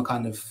more from a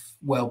kind of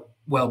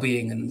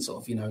well-being and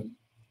sort of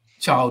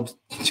child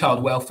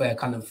welfare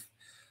kind of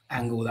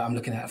angle that I'm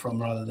looking at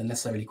from, rather than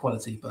necessarily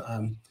quality. But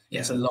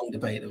it's a long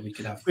debate that we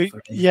could have.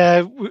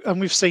 And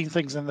we've seen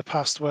things in the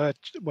past where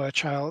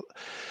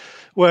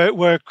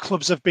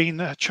clubs have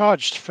been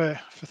charged for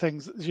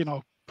things,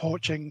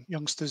 poaching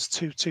youngsters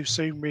too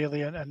soon,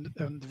 really, and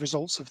the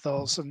results of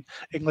those. And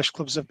English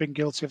clubs have been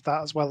guilty of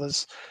that, as well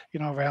as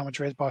Real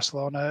Madrid,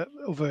 Barcelona,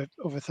 other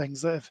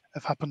things that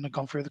have happened and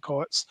gone through the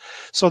courts.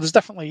 So there's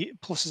definitely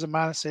pluses and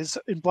minuses.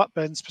 In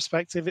Blackburn's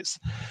perspective, it's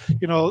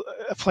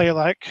a player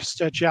like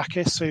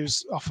Sturgiakis,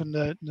 who's often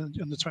the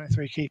under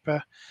 23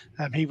 keeper,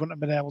 he wouldn't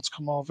have been able to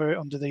come over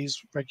under these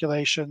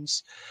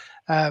regulations.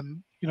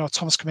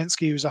 Thomas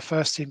Kaminski, who's our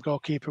first team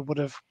goalkeeper, would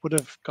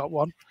have got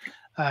one,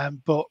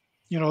 but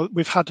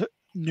we've had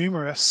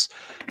numerous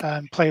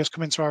players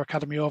come into our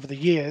academy over the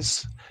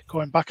years,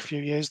 going back a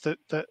few years,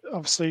 that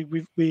obviously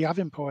we have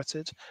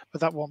imported,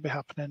 but that won't be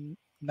happening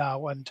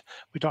now, and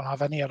we don't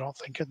have any, I don't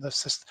think, in the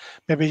system.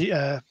 Maybe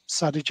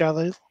Sadi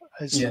Jalil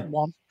is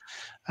one.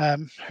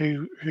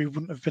 Who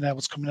wouldn't have been able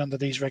to come in under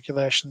these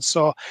regulations.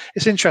 So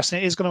it's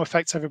interesting. It is going to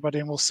affect everybody,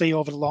 and we'll see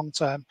over the long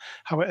term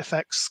how it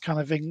affects kind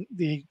of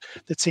the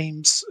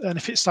teams. And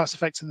if it starts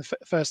affecting the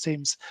first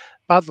teams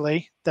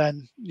badly,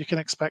 then you can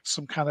expect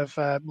some kind of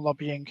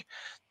lobbying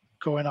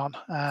going on.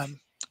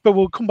 But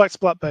we'll come back to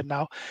Blackburn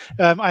now.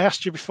 I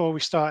asked you before we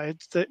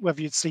started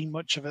whether you'd seen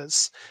much of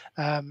us.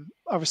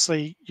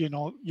 Obviously,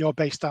 you're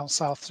based down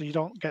south, so you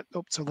don't get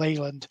up to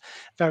Leyland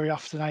very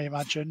often, I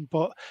imagine.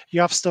 But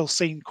you have still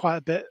seen quite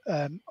a bit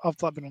of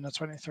Blackburn under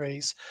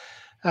 23s.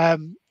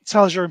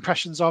 Tell us your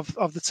impressions of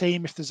the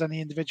team, if there's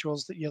any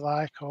individuals that you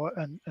like,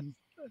 and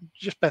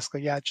just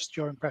basically, just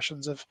your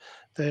impressions of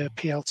the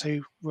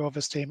PL2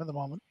 Rovers team at the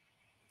moment.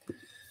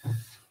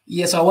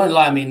 Yes, I won't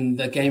lie. I mean,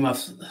 the game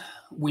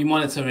we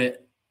monitor it.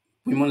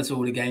 We monitor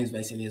all the games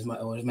basically as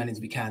many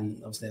as we can.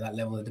 Obviously, at that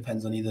level, it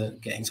depends on either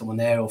getting someone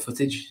there or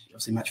footage,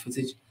 obviously match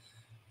footage.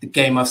 The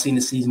game I've seen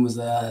this season was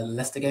a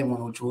Leicester game,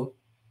 1-1 draw.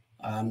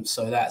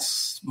 So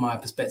that's my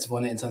perspective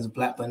on it in terms of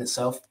Blackburn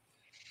itself.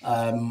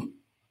 I'm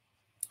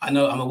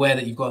aware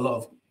that you've got a lot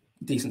of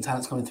decent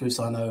talents coming through.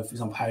 So I know, for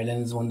example, Harry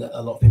Leonard's one that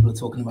a lot of people are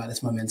talking about at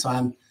this moment in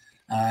time.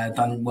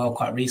 Done well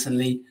quite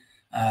recently.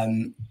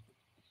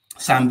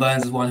 Sam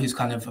Burns is one who's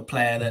kind of a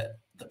player that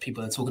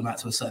people are talking about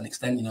to a certain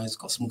extent. He's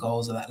got some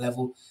goals at that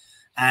level.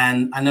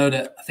 And I know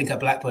that I think at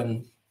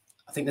Blackburn,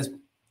 I think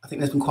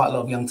there's been quite a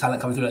lot of young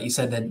talent coming through. Like you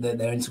said,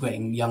 they're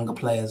integrating younger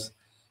players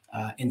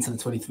into the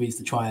 23s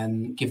to try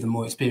and give them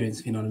more experience,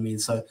 if you know what I mean.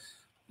 So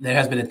there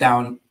has been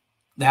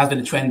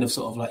a trend of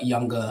sort of like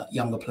younger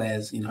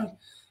players,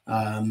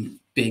 being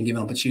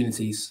given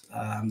opportunities.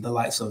 The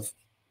likes of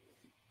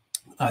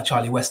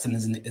Charlie Weston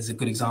is a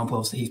good example.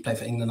 Obviously, he's played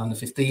for England under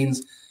 15s.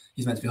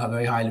 He's meant to be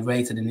very highly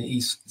rated, and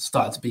he's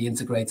started to be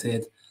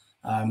integrated.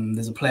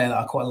 There's a player that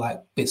I quite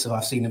like, bits of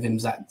I've seen of him,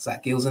 Zach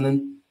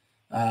Gilzanen.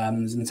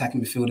 There's an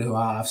attacking midfielder who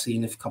I've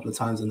seen a couple of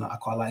times, and I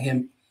quite like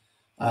him.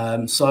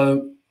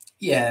 So,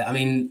 yeah, I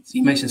mean,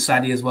 you mentioned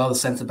Sadi as well, the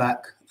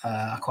centre-back.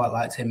 I quite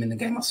liked him in the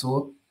game I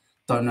saw.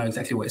 Don't know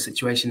exactly what his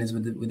situation is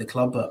with the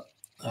club, but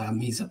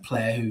he's a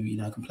player who,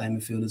 can play in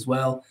midfield as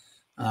well.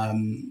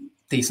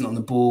 Decent on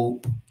the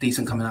ball,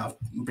 decent coming out,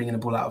 bringing the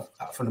ball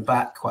out from the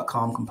back, quite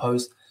calm,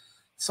 composed.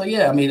 So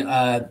yeah, I mean,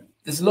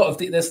 there's a lot of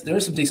there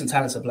is some decent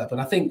talents at Blackburn.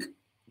 I think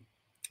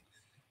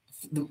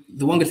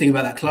the one good thing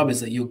about that club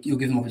is that you'll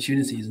give them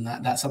opportunities, and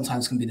that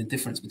sometimes can be the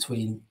difference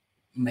between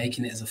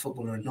making it as a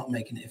footballer and not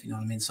making it, if you know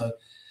what I mean. So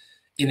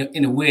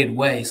in a weird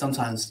way,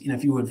 sometimes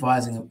if you were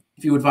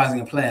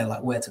advising a player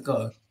like where to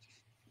go,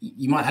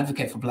 you might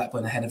advocate for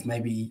Blackburn ahead of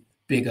maybe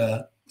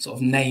bigger sort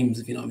of names,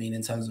 if you know what I mean,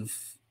 in terms of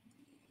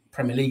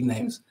Premier League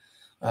names,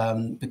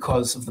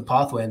 because of the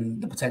pathway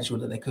and the potential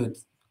that they could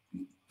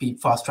be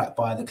fast tracked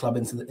by the club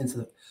into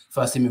the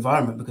first team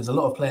environment, because a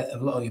lot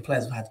of your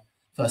players have had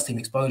first team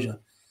exposure.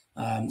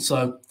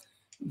 So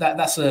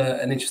that's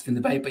an interesting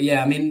debate. But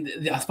yeah, I mean,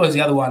 I suppose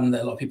the other one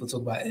that a lot of people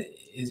talk about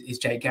is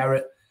Jake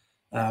Garrett.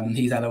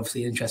 He's had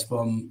obviously interest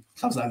from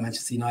clubs like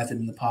Manchester United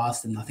in the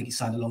past, and I think he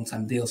signed a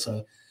long-term deal.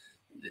 So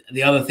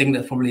the other thing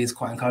that probably is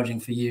quite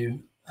encouraging for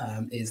you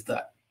is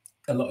that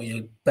a lot of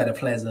your better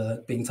players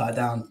are being tied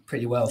down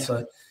pretty well. Yeah.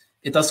 So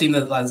it does seem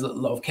that there's a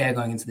lot of care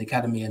going into the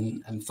academy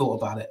and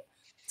thought about it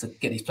to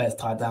get these players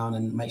tied down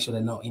and make sure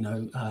they're not,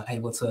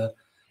 able to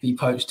be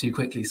poached too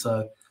quickly.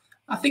 So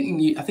I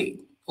think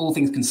all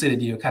things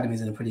considered, your academy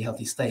is in a pretty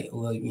healthy state.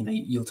 Although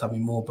you'll tell me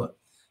more, but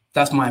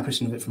that's my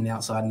impression of it from the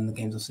outside and the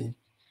games I've seen.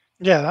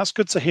 Yeah, that's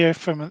good to hear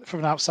from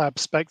an outside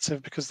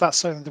perspective, because that's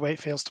certainly the way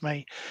it feels to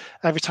me.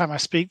 Every time I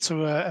speak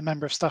to a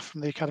member of staff from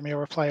the academy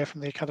or a player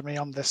from the academy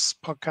on this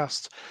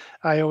podcast,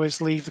 I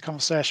always leave the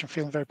conversation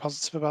feeling very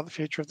positive about the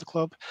future of the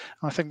club.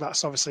 And I think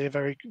that's obviously a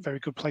very, very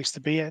good place to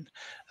be in.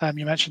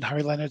 You mentioned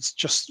Harry Leonard's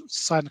just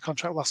signed a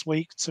contract last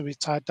week to be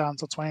tied down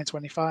till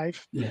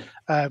 2025,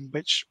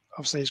 which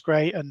obviously is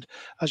great. And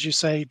as you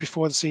say,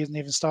 before the season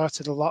even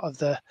started, a lot of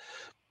the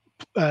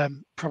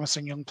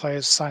promising young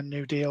players sign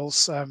new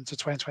deals to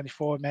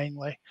 2024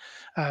 mainly.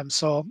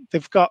 So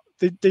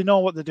they know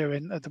what they're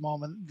doing at the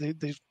moment.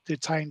 They're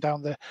tying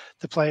down the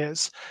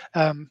players.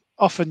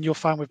 Often you'll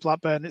find with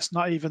Blackburn, it's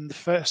not even the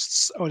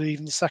first or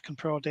even the second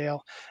pro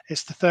deal.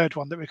 It's the third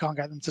one that we can't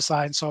get them to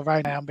sign. So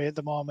Ryan Amby at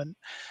the moment,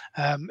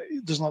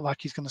 it doesn't look like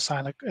he's going to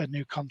sign a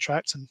new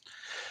contract.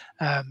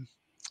 And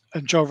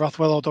Joe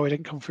Rothwell, although he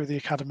didn't come through the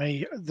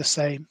academy, the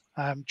same,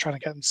 trying to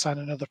get him to sign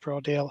another pro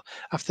deal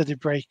after they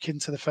break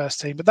into the first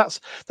team. But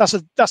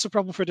that's a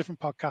problem for a different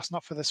podcast,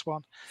 not for this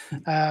one.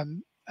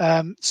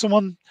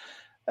 Someone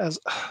as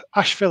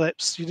Ash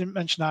Phillips, you didn't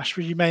mention Ash,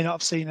 but you may not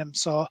have seen him,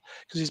 so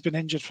because he's been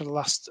injured for the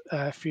last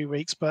few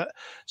weeks. But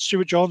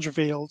Stuart Jones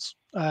revealed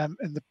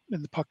in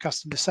the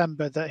podcast in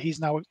December that he's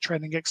now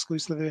training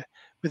exclusively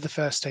with the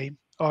first team,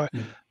 or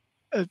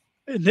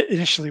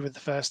initially with the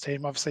first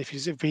team. Obviously, if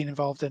he's been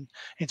involved in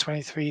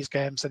 23's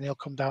games, then he'll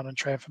come down and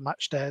train for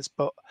match days.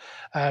 But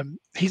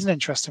he's an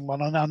interesting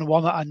one, and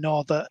one that I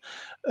know that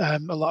a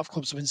lot of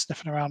clubs have been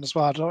sniffing around as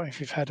well. I don't know if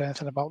you've heard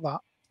anything about that.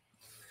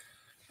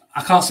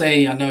 I can't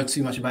say I know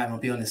too much about him, I'll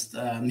be honest.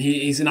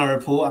 He's in our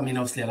report. I mean,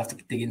 obviously, I'll have to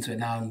dig into it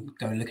now and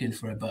go looking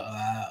for it. But,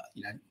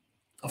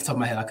 off the top of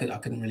my head, I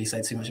couldn't really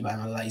say too much about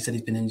him. Like you said,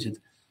 he's been injured.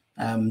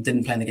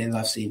 Didn't play in the games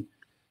I've seen.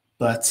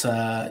 But,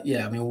 I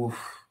mean,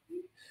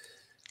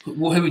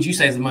 who would you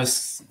say is the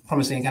most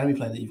promising academy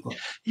player that you've got?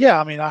 Yeah,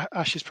 I mean,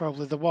 Ash is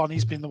probably the one.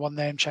 He's been the one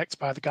name checked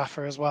by the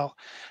gaffer as well.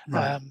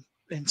 Right.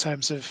 In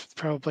terms of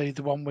probably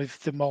the one with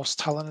the most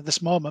talent at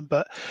this moment.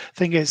 But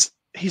thing is,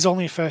 he's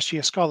only a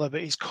first-year scholar,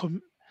 but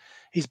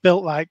he's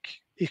built like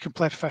he can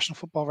play professional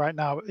football right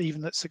now,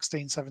 even at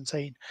 16,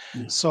 17.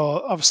 Yeah.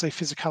 So obviously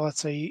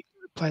physicality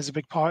plays a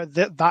big part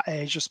at that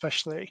age,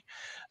 especially.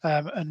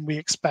 And we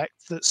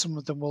expect that some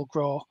of them will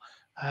grow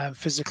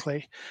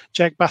physically.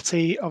 Jake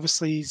Batty,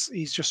 obviously,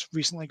 he's just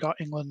recently got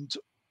England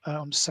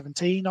under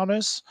 17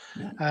 honours.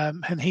 Yeah.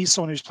 And he's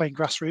someone who's playing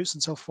grassroots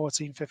until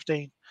 14,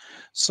 15.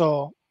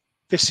 So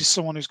this is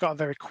someone who's got a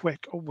very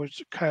quick upward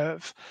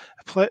curve.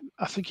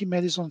 I think he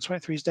made his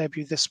under-23's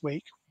debut this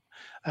week.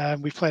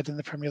 We played in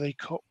the Premier League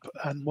Cup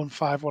and won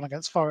 5-1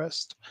 against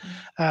Forest.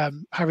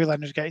 Harry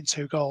Leonard getting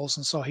 2 goals,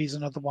 and so he's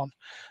another one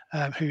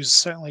who's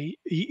certainly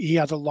he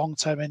had a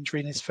long-term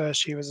injury in his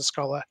first year as a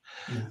scholar,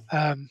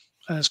 and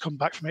has come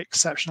back from it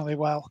exceptionally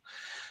well.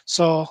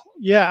 So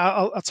yeah,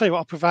 I'll tell you what,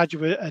 I'll provide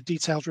you a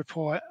detailed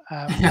report.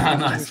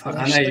 Nice.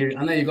 I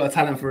know you've got a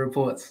talent for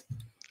reports.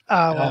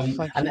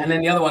 Thank and you.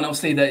 then the other one,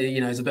 obviously, that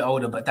is a bit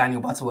older, but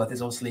Daniel Butterworth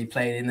is obviously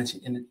played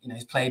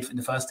he's played for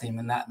the first team,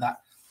 and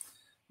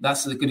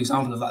that's a good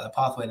example of like the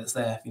pathway that's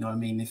there. You know what I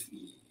mean? If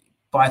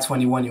by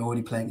 21 you're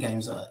already playing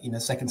games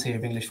at second tier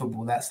of English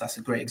football, that's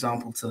a great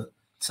example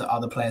to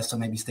other players to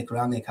maybe stick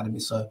around the academy.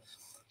 So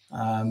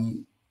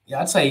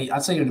I'd say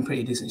you're in a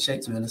pretty decent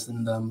shape, to be honest.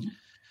 And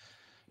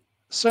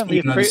certainly,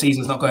 even though the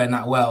season's not going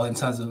that well in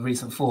terms of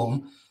recent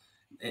form,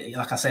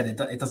 like I said,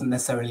 it doesn't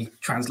necessarily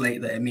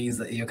translate that it means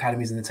that your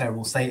academy's in a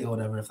terrible state or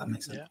whatever, if that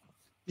makes sense.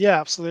 Yeah,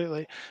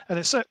 absolutely. And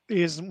it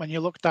certainly isn't when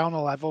you look down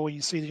a level, when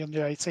you see the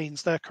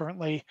under-18s, they're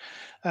currently,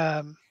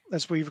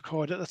 as we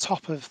record, at the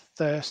top of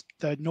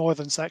the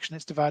northern section.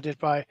 It's divided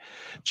by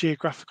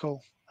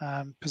geographical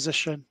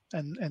position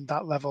in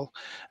that level.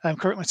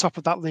 Currently top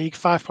of that league,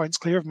 5 points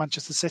clear of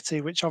Manchester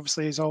City, which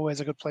obviously is always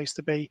a good place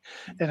to be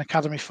in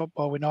academy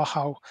football. We know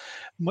how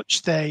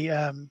much they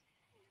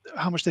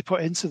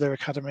put into their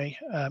academy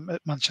at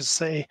Manchester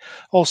City.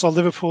 Also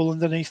Liverpool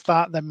underneath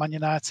that, then Man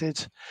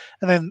United,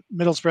 and then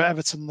Middlesbrough,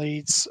 Everton,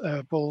 Leeds,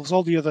 Wolves,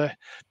 all the other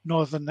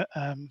northern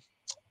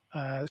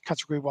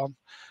Category 1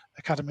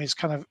 academies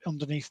kind of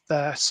underneath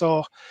there.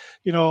 So,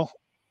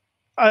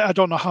 I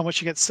don't know how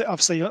much you get.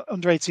 Obviously,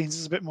 under 18s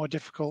is a bit more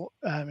difficult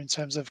in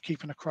terms of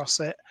keeping across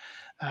it.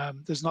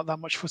 There's not that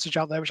much footage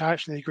out there, which I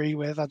actually agree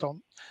with. I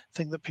don't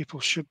think that people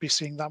should be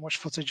seeing that much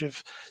footage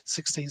of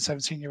 16,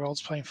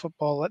 17-year-olds playing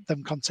football. Let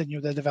them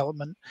continue their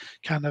development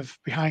kind of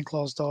behind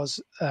closed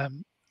doors. But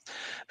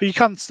you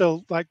can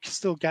still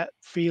get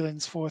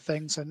feelings for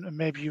things, and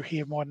maybe you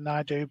hear more than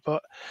I do.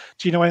 But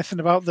do you know anything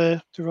about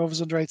the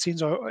Rovers under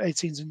 18s or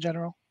 18s in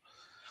general?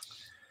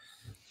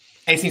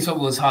 18s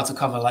football is hard to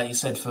cover, like you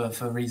said,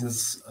 for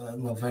reasons,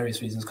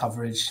 various reasons.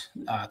 Coverage,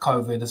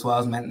 COVID as well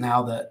has meant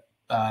now that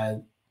a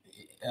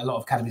lot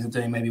of academies are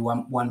doing maybe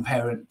one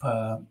parent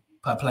per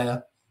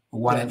player, or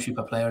one entry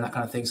per player, and that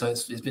kind of thing. So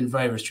it's been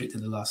very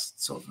restricted the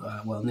last sort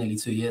of nearly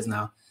 2 years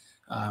now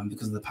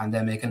because of the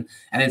pandemic, and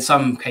in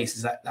some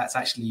cases that's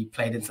actually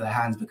played into their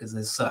hands because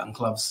there's certain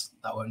clubs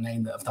that were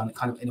named that have done it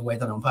kind of in a way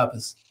done on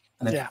purpose,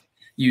 and they've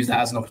used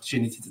that as an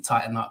opportunity to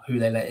tighten up who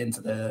they let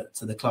into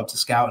the club to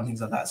scout and things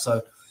like that.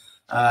 So.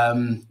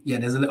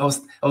 There's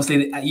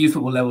obviously at youth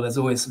football level, there's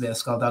always a bit of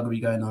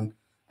skullduggery going on,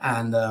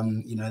 and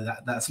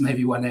that's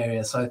maybe one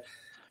area. So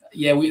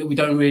we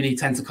don't really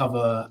tend to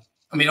cover.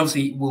 I mean,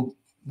 obviously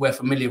we're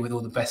familiar with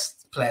all the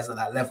best players at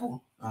that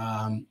level,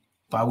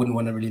 but I wouldn't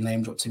want to really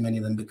name drop too many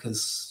of them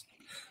because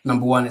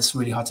number one, it's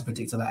really hard to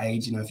predict at that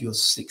age. If you're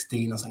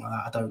 16 or something like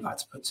that, I don't like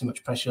to put too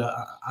much pressure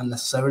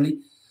unnecessarily.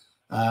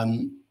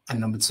 And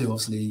number two,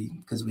 obviously,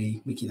 because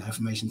we keep that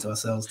information to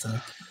ourselves.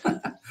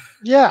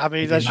 I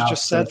mean, as you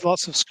just said,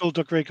 lots of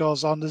skullduggery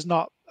goes on.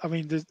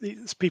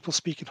 There's people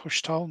speaking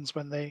hushed tones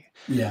when they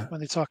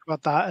talk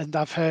about that. And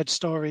I've heard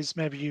stories,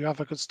 maybe you have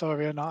a good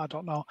story or not, I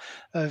don't know,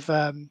 of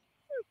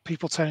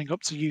people turning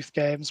up to youth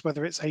games,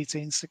 whether it's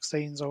 18s,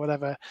 16s or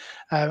whatever,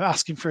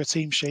 asking for a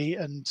team sheet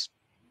and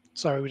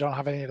sorry, we don't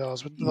have any of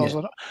those.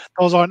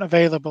 Those aren't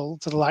available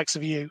to the likes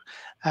of you.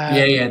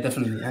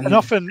 Definitely. And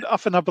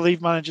often I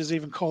believe managers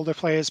even call their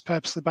players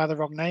purposely by the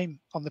wrong name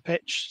on the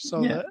pitch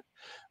so that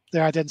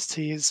their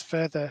identity is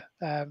further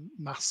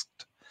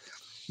masked.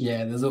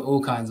 Yeah, there's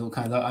all kinds.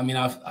 I mean,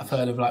 I've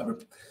heard of like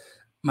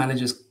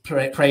managers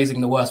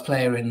praising the worst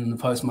player in the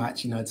post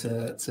match,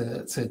 to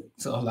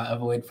sort of like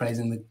avoid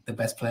praising the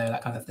best player,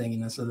 that kind of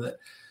thing, so that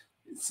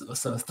it's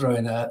sort of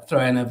throwing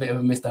a bit of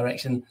a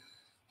misdirection.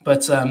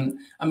 But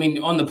I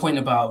mean, on the point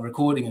about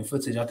recording and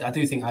footage, I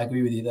do think I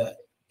agree with you that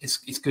it's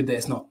good that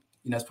it's not,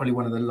 it's probably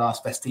one of the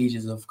last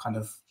vestiges of kind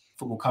of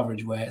football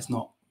coverage where it's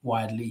not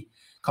widely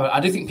covered. I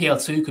do think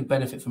PL2 could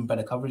benefit from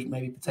better coverage,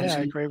 maybe potentially.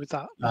 Yeah, I agree with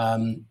that.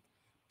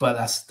 But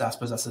I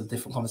suppose that's a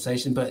different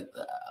conversation. But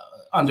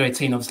under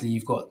 18, obviously,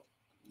 you've got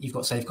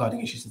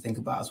safeguarding issues to think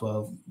about as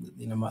well.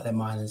 Their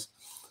minors,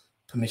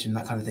 permission,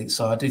 that kind of thing.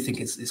 So I do think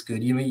it's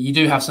good. You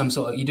do have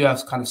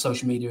kind of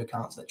social media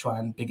accounts that try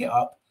and big it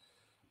up.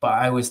 But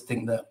I always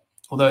think that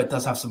although it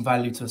does have some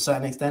value to a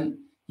certain extent,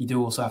 you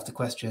do also have to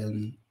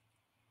question,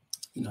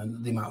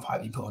 the amount of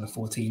hype you put on a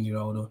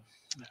 14-year-old. Or,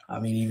 I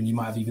mean, even you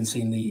might have even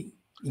seen the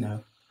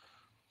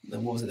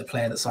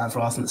player that signed for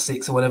Arsenal at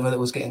 6 or whatever that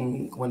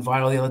went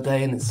viral the other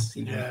day, and it's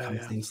that kind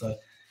of thing. So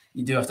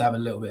you do have to have a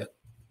little bit.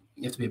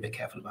 You have to be a bit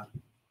careful about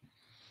it.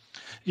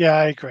 Yeah,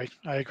 I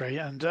agree,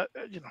 and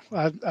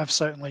I've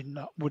certainly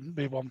wouldn't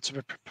be one to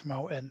be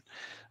promoting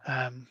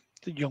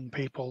the young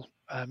people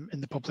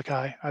in the public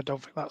eye. I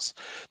don't think that's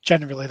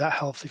generally that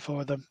healthy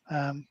for them.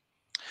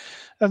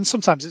 And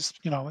sometimes it's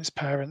it's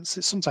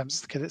parents, sometimes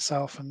it's the kid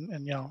itself,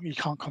 and you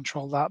can't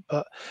control that.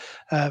 But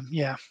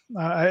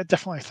I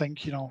definitely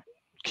think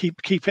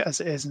keep it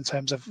as it is in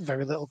terms of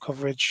very little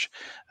coverage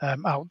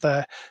out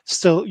there.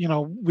 Still,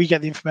 we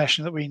get the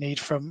information that we need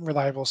from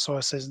reliable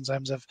sources in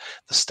terms of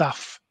the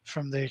staff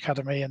from the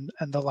academy and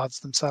the lads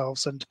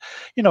themselves. And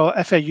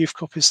FA Youth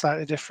Cup is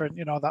slightly different.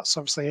 That's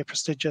obviously a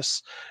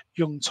prestigious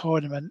young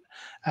tournament.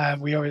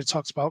 We already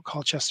talked about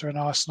Colchester and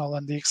Arsenal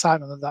and the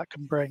excitement that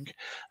can bring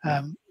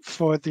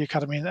for the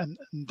academy, and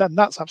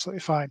that's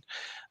absolutely fine.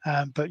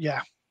 But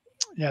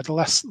the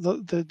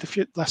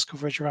less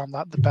coverage around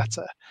that, the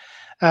better.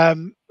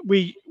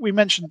 We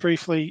mentioned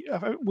briefly.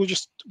 We'll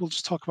just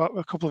talk about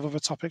a couple of other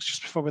topics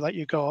just before we let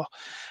you go.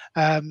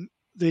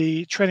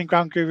 The Training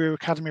Ground Guru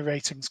Academy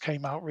ratings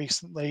came out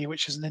recently,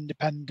 which is an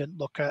independent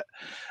look at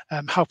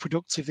how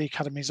productive the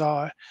academies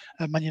are.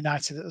 Man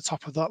United at the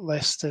top of that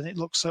list, and it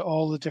looks at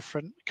all the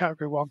different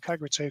Category 1,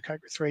 Category 2,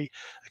 Category 3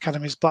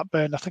 academies.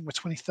 Blackburn, I think, we're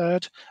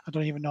 23rd. I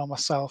don't even know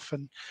myself,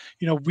 and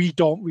we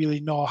don't really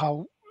know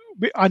how.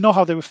 I know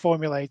how they were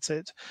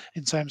formulated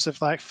in terms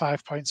of like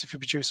 5 points if you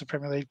produce a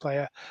Premier League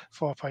player,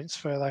 4 points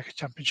for like a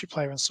Championship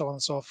player, and so on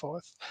and so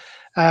forth.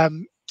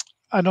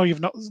 I know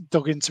you've not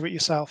dug into it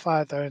yourself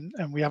either,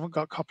 and we haven't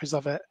got copies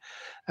of it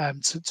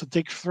to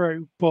dig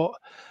through. But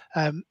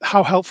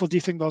how helpful do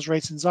you think those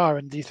ratings are,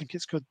 and do you think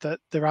it's good that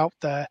they're out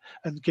there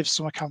and give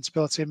some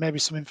accountability and maybe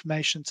some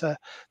information to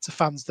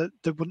fans that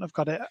wouldn't have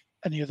got it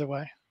any other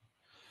way?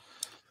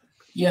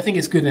 Yeah, I think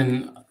it's good,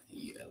 and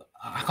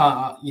I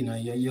can't.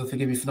 You'll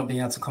forgive me for not being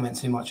able to comment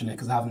too much on it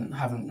because I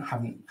haven't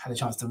had a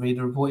chance to read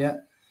the report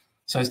yet.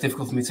 So it's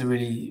difficult for me to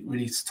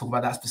really talk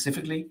about that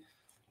specifically.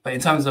 But in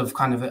terms of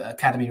kind of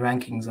academy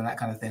rankings and that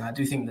kind of thing, I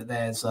do think that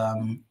there's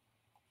a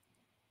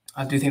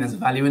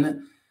value in it,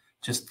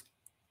 just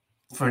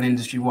for an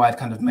industry-wide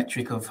kind of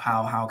metric of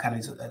how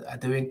academies are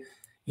doing.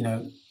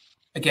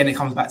 Again, it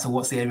comes back to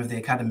what's the aim of the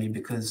academy,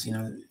 because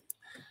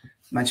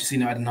Manchester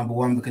United are number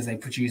one because they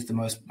produce the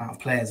most amount of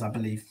players, I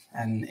believe,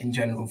 and in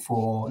general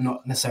for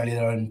not necessarily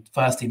their own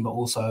first team, but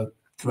also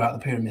throughout the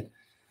pyramid.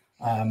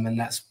 And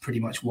that's pretty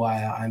much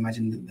why I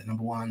imagine they're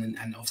number one,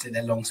 and obviously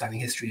their long-standing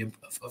history of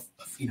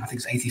I think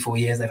it's 84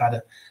 years they've had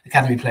an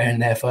academy player in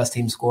their first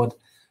team squad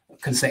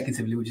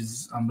consecutively, which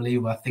is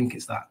unbelievable. I think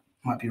it's that,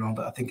 might be wrong,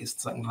 but I think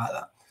it's something like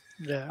that.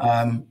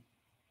 Yeah.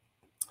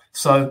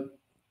 So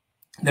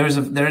there is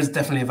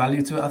definitely a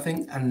value to it, I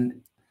think,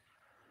 and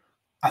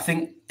I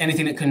think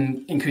anything that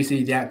can increase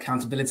the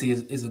accountability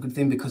is a good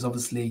thing, because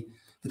obviously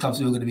the clubs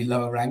who are going to be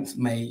lower ranked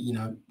may,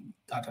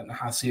 I don't know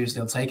how seriously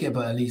they'll take it,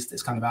 but at least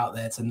it's kind of out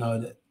there to know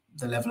that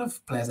the level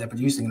of players they're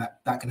producing,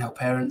 that can help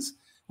parents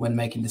when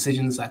making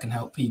decisions, that can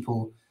help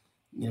people,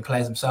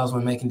 players themselves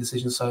when making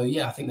decisions. So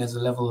yeah, I think there's a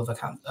level of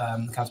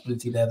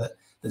accountability there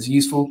that's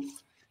useful.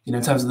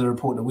 In terms of the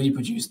report that we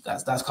produced,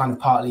 that's kind of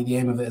partly the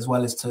aim of it as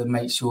well, is to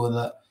make sure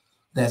that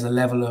there's a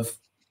level of,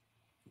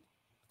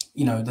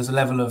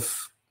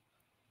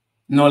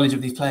 knowledge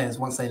of these players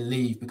once they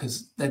leave,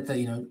 because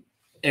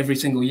every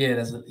single year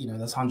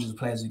there's hundreds of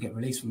players who get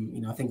released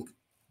from. I think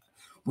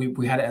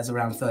we had it as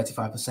around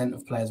 35%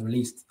 of players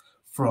released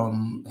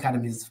from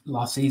academies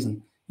last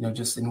season.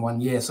 Just in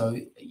 1 year. So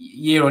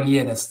year on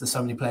year, there's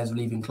so many players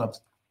leaving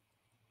clubs,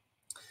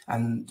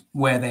 and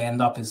where they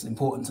end up is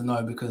important to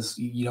know, because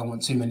you don't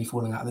want too many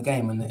falling out of the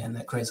game, and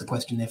that creates a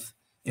question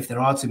if there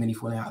are too many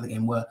falling out of the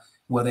game,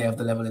 were they of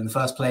the level in the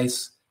first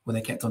place? Were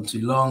they kept on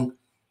too long?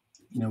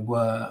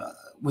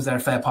 Was there a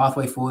fair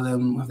pathway for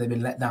them? Have they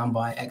been let down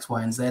by X,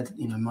 Y, and Z?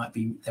 Might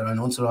be their own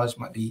entourage,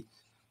 might be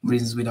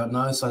reasons we don't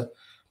know. So,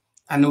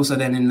 and also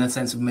then in the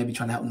sense of maybe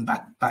trying to help them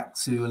back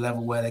to a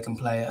level where they can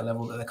play at a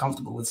level that they're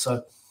comfortable with.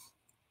 So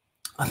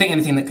I think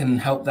anything that can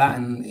help that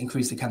and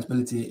increase the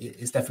accountability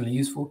is definitely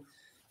useful.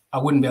 I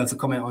wouldn't be able to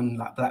comment on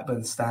like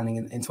Blackburn standing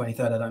in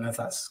 23rd. I don't know if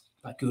that's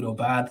like good or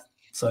bad.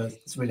 So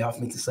it's really hard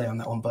for me to say on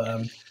that one.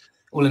 But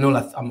all in all,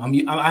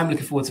 I'm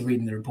looking forward to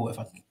reading the report if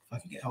I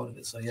can get hold of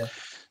it. So yeah.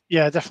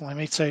 Yeah, definitely,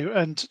 me too.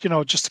 And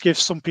just to give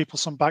some people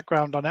some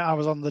background on it, I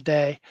was on the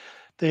day.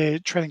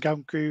 The Training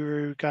Ground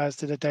Guru guys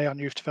did a day on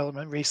youth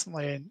development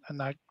recently,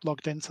 and I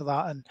logged into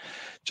that. And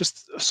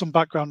just some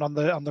background on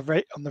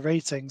the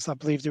ratings. I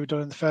believe they were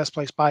done in the first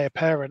place by a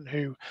parent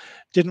who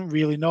didn't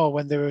really know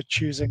when they were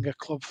choosing a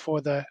club for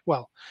their.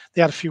 Well,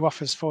 they had a few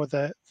offers for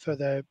their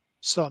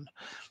son,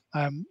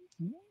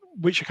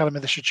 which academy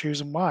they should choose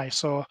and why.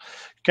 So,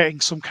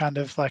 getting some kind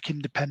of like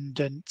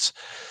independent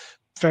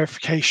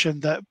verification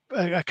that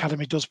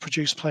academy does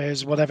produce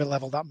players, whatever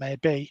level that may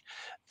be,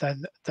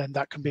 then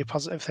that can be a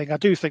positive thing. I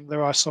do think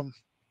there are some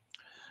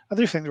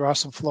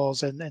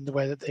flaws in the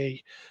way that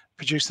they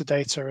produce the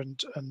data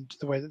and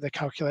the way that they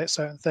calculate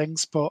certain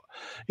things, but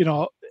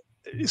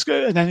it's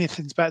good, and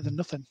anything's better than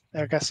nothing,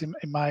 I guess, in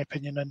my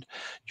opinion. And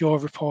your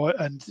report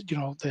and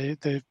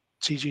the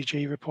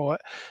TGG report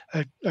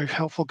are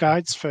helpful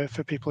guides for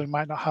people who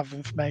might not have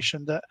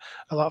information that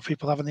a lot of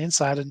people have on the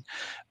inside. And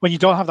when you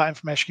don't have that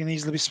information, you can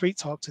easily be sweet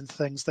talked into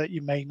things that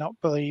you may not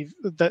believe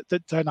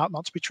that turn out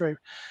not to be true.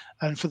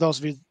 And for those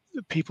of you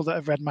people that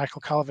have read Michael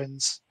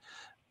Calvin's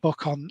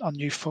book on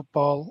youth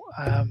football,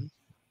 I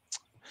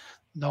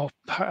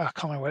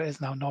can't remember what it is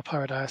now, No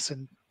Paradise,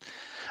 and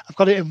I've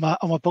got it on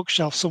my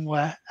bookshelf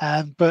somewhere,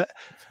 but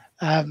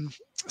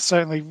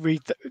certainly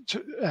read.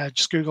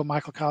 Just Google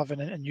Michael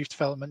Calvin and youth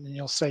development, and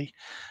you'll see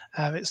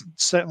it's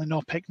certainly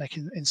no picnic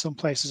in some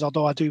places.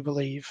 Although I do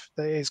believe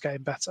that it is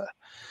getting better.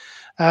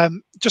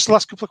 Just the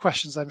last couple of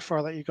questions then before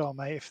I let you go,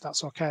 mate, if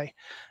that's okay.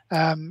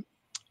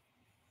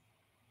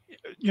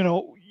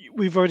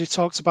 We've already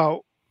talked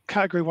about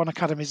Category 1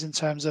 academies in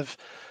terms of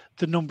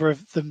the number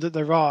of them that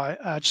there are.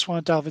 I just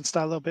want to delve into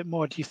that a little bit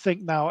more. Do you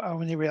think now, how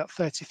many are we at,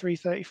 33,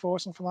 34,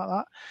 something like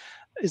that?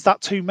 Is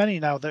that too many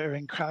now that are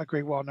in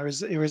Category 1, or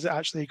is it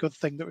actually a good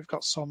thing that we've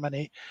got so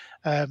many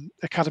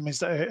academies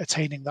that are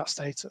attaining that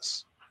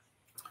status?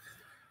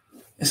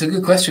 It's a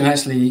good question,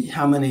 actually.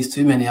 How many is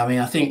too many? I mean,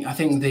 I think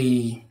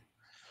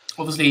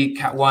obviously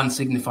Cat 1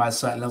 signifies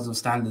certain levels of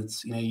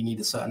standards. You need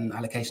a certain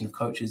allocation of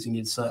coaches, you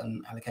need a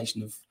certain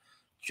allocation of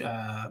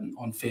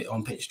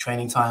on pitch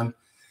training time,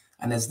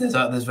 and there's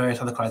various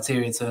other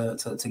criteria to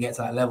get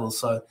to that level.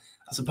 So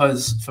I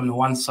suppose from the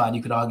one side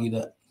you could argue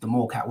that the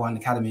more Cat 1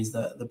 academies,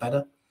 the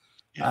better.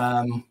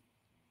 Yeah.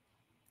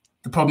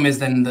 The problem is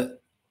then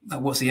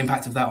that what's the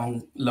impact of that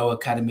on lower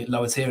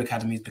tier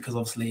academies? Because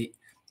obviously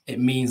it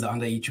means that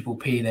under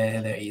EPPP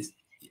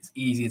it's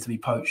easier to be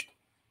poached.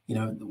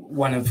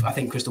 I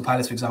think Crystal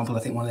Palace, for example, I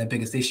think one of their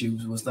biggest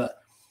issues was that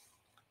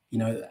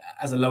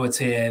as a lower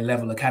tier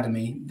level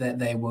academy, that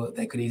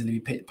they could easily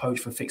be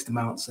poached for fixed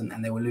amounts,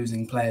 and they were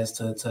losing players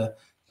to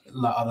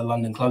other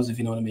London clubs, if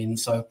you know what I mean.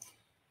 So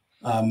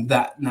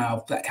that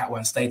Cat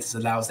 1 status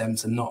allows them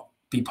to not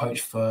be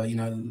poached for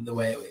the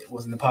way it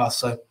was in the past.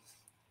 So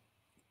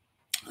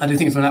I do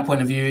think from that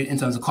point of view, in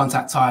terms of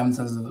contact time, in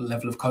terms of the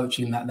level of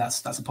coaching,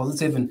 that's a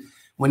positive. And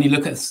when you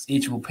look at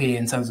EPPP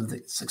in terms of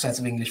the success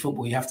of English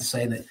football, you have to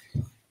say that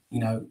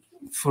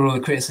for all the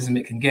criticism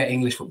it can get,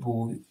 English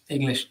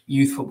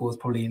youth football has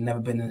probably never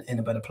been in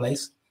a better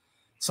place.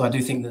 So I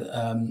do think that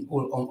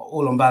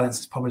all on balance,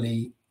 it's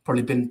probably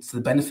been to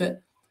the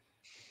benefit.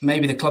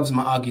 Maybe the clubs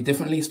might argue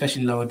differently,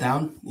 especially lower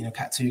down,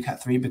 Cat 2,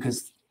 Cat 3,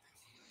 because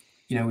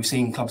we've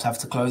seen clubs have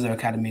to close their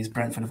academies.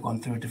 Brentford have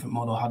gone through a different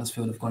model,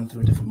 Huddersfield have gone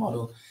through a different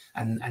model,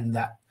 and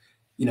that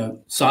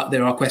so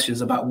there are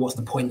questions about what's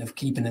the point of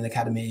keeping an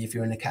academy if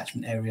you're in a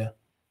catchment area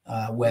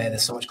where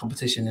there's so much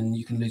competition and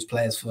you can lose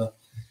players for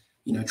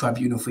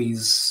tribunal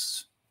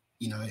fees,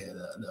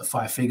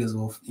 5 figures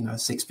or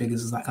 6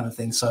 figures, that kind of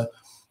thing. So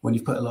when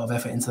you've put a lot of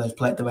effort into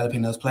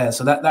developing those players,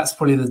 so that's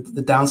probably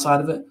the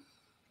downside of it.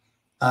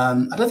 I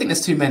don't think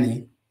there's too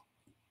many.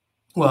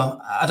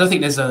 Well, I don't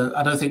think there's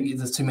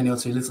too many or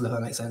too little, if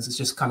that makes sense. It's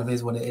just kind of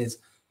is what it is.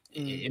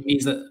 It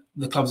means that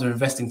the clubs are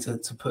investing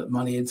to put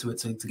money into it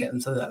to get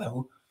them to that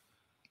level.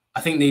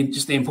 I think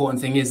the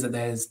important thing is that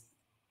I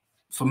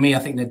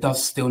think there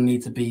does still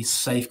need to be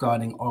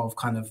safeguarding of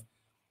kind of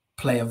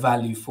player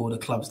value for the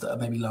clubs that are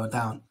maybe lower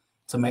down,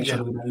 to make sure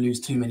that we don't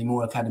lose too many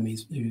more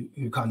academies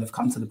who kind of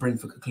come to the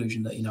Brentford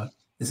conclusion that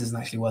this isn't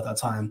actually worth our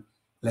time.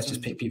 Let's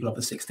just pick people up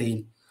at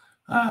 16,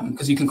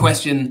 because you can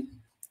question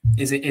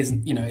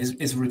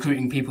is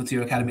recruiting people to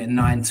your academy at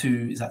 9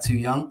 is that too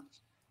young?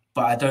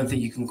 But I don't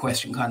think you can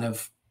question kind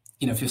of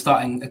if you're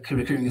starting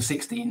recruiting at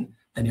 16,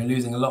 then you're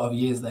losing a lot of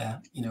years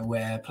there,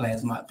 where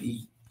players might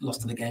be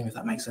lost to the game, if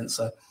that makes sense.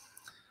 So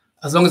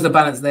as long as the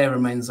balance there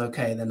remains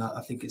okay, then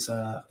I think it's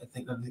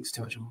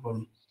too much of a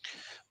problem.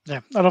 Yeah,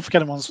 I don't think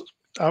anyone's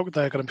out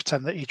there going to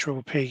pretend that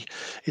EPPP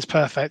is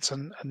perfect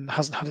and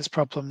hasn't had its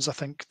problems. I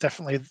think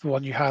definitely the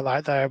one you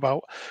highlight there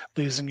about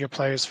losing your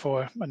players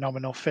for a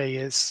nominal fee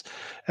has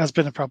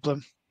been a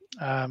problem,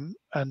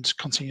 and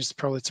continues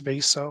probably to be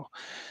so.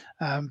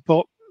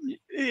 But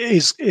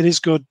it is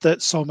good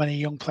that so many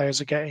young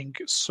players are getting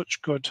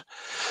such good,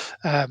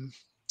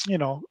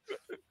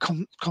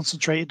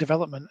 concentrated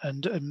development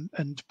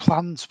and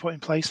plans put in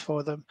place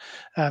for them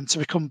to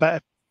become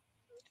better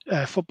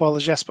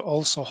footballers, yes, but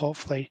also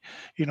hopefully,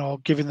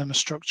 giving them a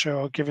structure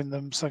or giving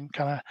them some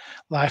kind of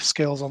life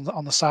skills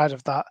on the side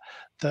of that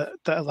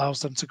allows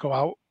them to go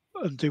out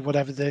and do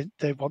whatever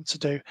they want to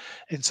do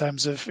in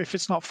terms of, if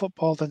it's not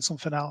football, then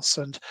something else.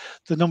 And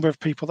the number of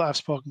people that I've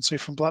spoken to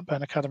from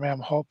Blackburn Academy, I'm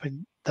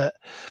hoping that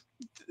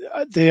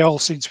they all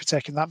seem to be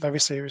taking that very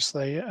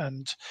seriously,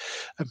 and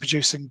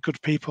producing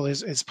good people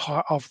is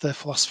part of the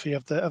philosophy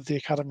of the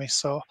academy.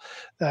 So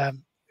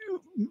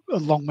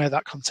long may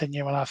that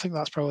continue, and I think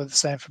that's probably the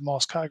same for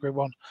most Category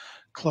 1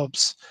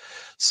 clubs.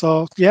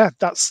 So yeah,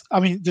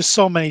 there's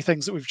so many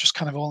things that we've just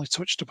kind of only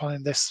touched upon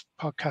in this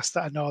podcast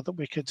that I know that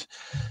we could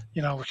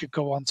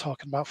go on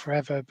talking about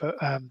forever, but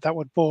that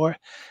would bore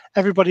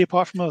everybody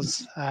apart from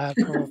us,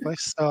 probably.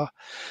 So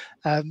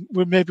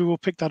maybe we'll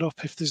pick that up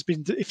if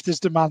there's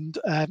demand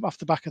off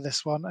the back of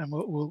this one, and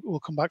we'll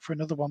come back for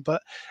another one.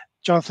 But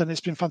Jonathan, it's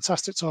been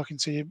fantastic talking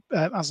to you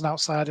as an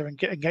outsider and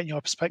getting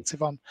your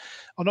perspective on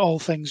all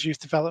things youth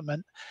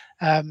development.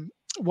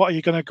 What are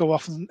you going to go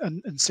off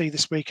and see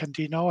this weekend?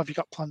 Do you know? Have you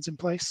got plans in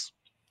place?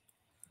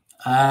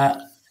 I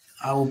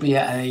will be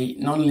at a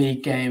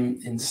non-league game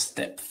in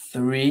Step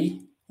 3,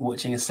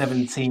 watching a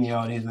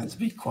 17-year-old who's meant to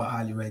be quite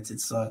highly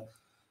rated. So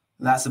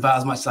that's about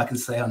as much as I can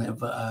say on it.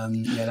 But I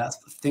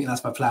think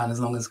that's my plan, as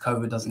long as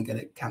COVID doesn't get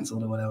it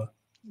cancelled or whatever.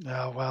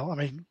 No, well, I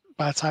mean,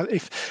 by the time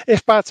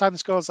if by the time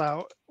this goes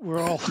out, we're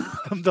all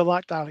under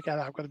lockdown again,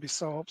 I'm going to be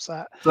so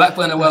upset.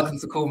 Blackburn are welcome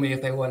to call me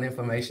if they want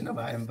information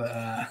about him, but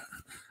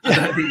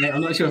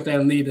I'm not sure if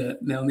they'll need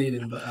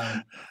him. But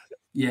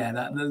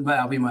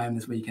that'll be my aim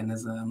this weekend.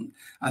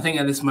 I think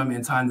at this moment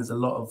in time, there's a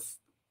lot of,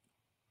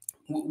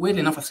 weirdly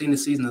enough, I've seen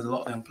this season, there's a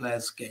lot of young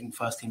players getting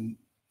first team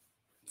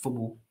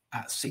football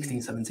at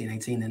 16, 17,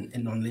 18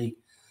 in non-league.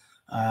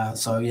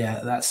 So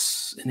yeah,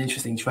 that's an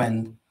interesting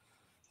trend.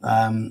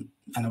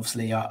 And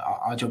obviously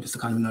our job is to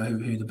kind of know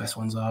who the best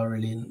ones are,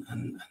 really.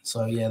 And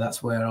so, yeah,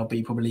 that's where I'll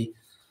be probably.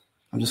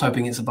 I'm just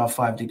hoping it's above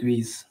 5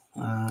 degrees.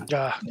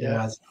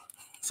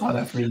 So I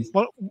don't freeze.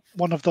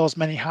 One of those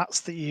many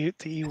hats that you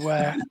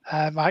wear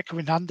might come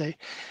in handy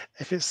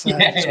if it's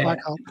quite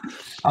cold.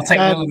 I'll take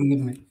all of them with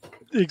me.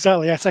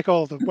 Exactly. Yeah, take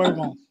all of them. Wear them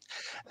all.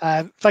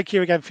 Thank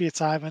you again for your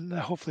time, and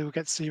hopefully we'll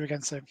get to see you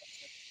again soon.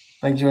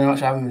 Thank you very much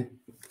for having me.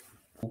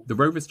 The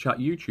Rovers Chat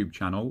YouTube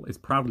channel is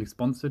proudly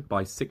sponsored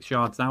by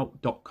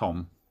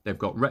 6yardsout.com. They've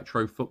got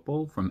retro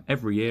football from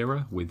every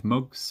era with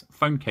mugs,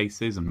 phone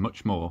cases and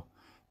much more.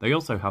 They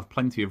also have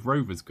plenty of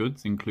Rovers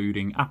goods,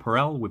 including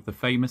apparel with the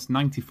famous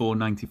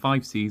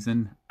 94-95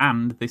 season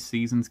and this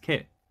season's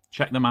kit.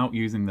 Check them out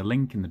using the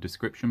link in the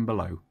description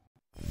below.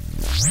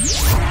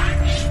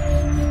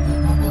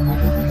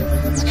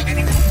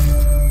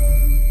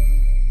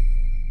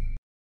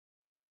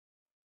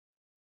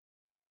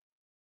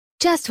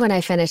 Just when I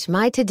finish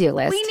my to-do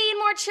list, we need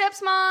more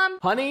chips, Mom.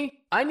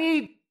 Honey, I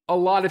need a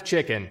lot of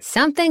chicken.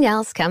 Something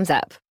else comes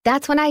up.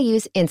 That's when I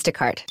use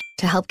Instacart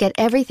to help get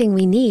everything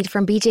we need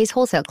from BJ's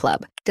Wholesale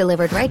Club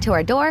delivered right to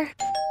our door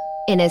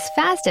in as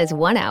fast as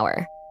 1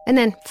 hour. And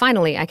then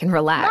finally I can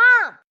relax.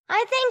 Mom,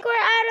 I think we're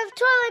out of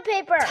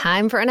toilet paper.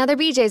 Time for another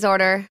BJ's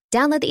order.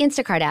 Download the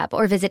Instacart app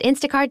or visit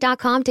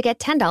instacart.com to get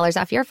 $10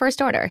 off your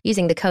first order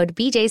using the code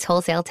BJ's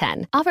Wholesale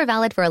 10. Offer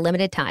valid for a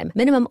limited time.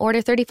 Minimum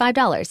order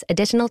 $35.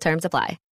 Additional terms apply.